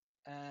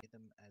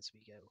 Them as we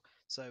go.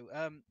 So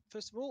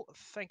first of all,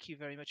 thank you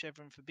very much,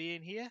 everyone, for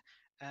being here.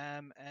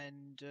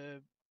 And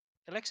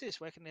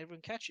Alexis, where can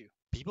everyone catch you?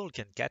 People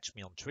can catch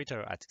me on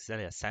Twitter at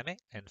XeliaSame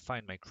and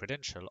find my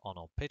credential on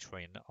our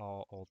Patreon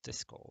or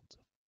Discord.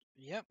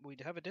 Yep, we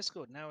have a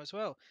Discord now as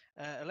well.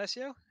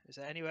 Alessio, is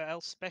there anywhere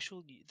else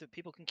special that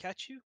people can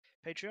catch you?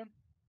 Patreon?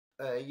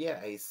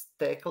 Yeah, it's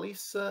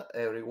Techless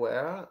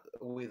everywhere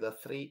with a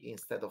 3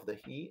 instead of the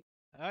E.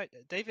 All right,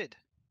 David.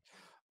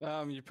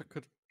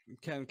 You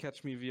can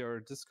catch me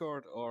via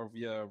Discord or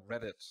via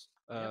Reddit.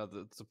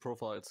 The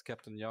profile it's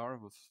Captain Yar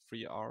with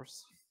 3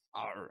 R's.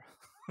 R.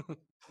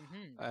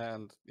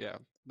 And yeah,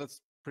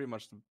 that's pretty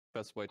much the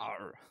best way.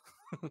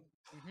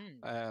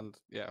 And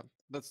yeah,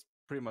 that's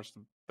pretty much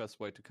the best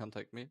way to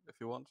contact me if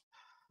you want.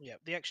 Yeah,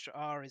 the extra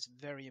R is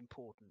very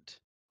important.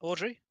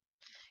 Audrey?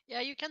 Yeah,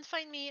 you can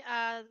find me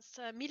as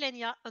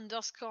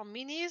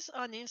Millenia_minis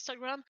on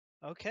Instagram.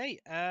 Okay,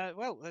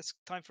 well, it's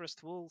time for us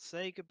to all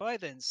say goodbye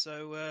then.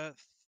 So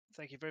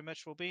thank you very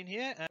much for being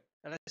here.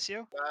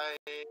 Alessio?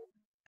 Bye.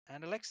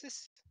 And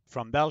Alexis?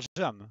 From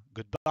Belgium,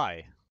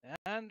 goodbye.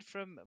 And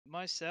from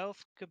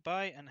myself,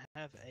 goodbye and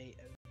have a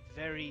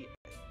very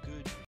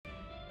good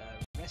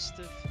rest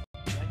of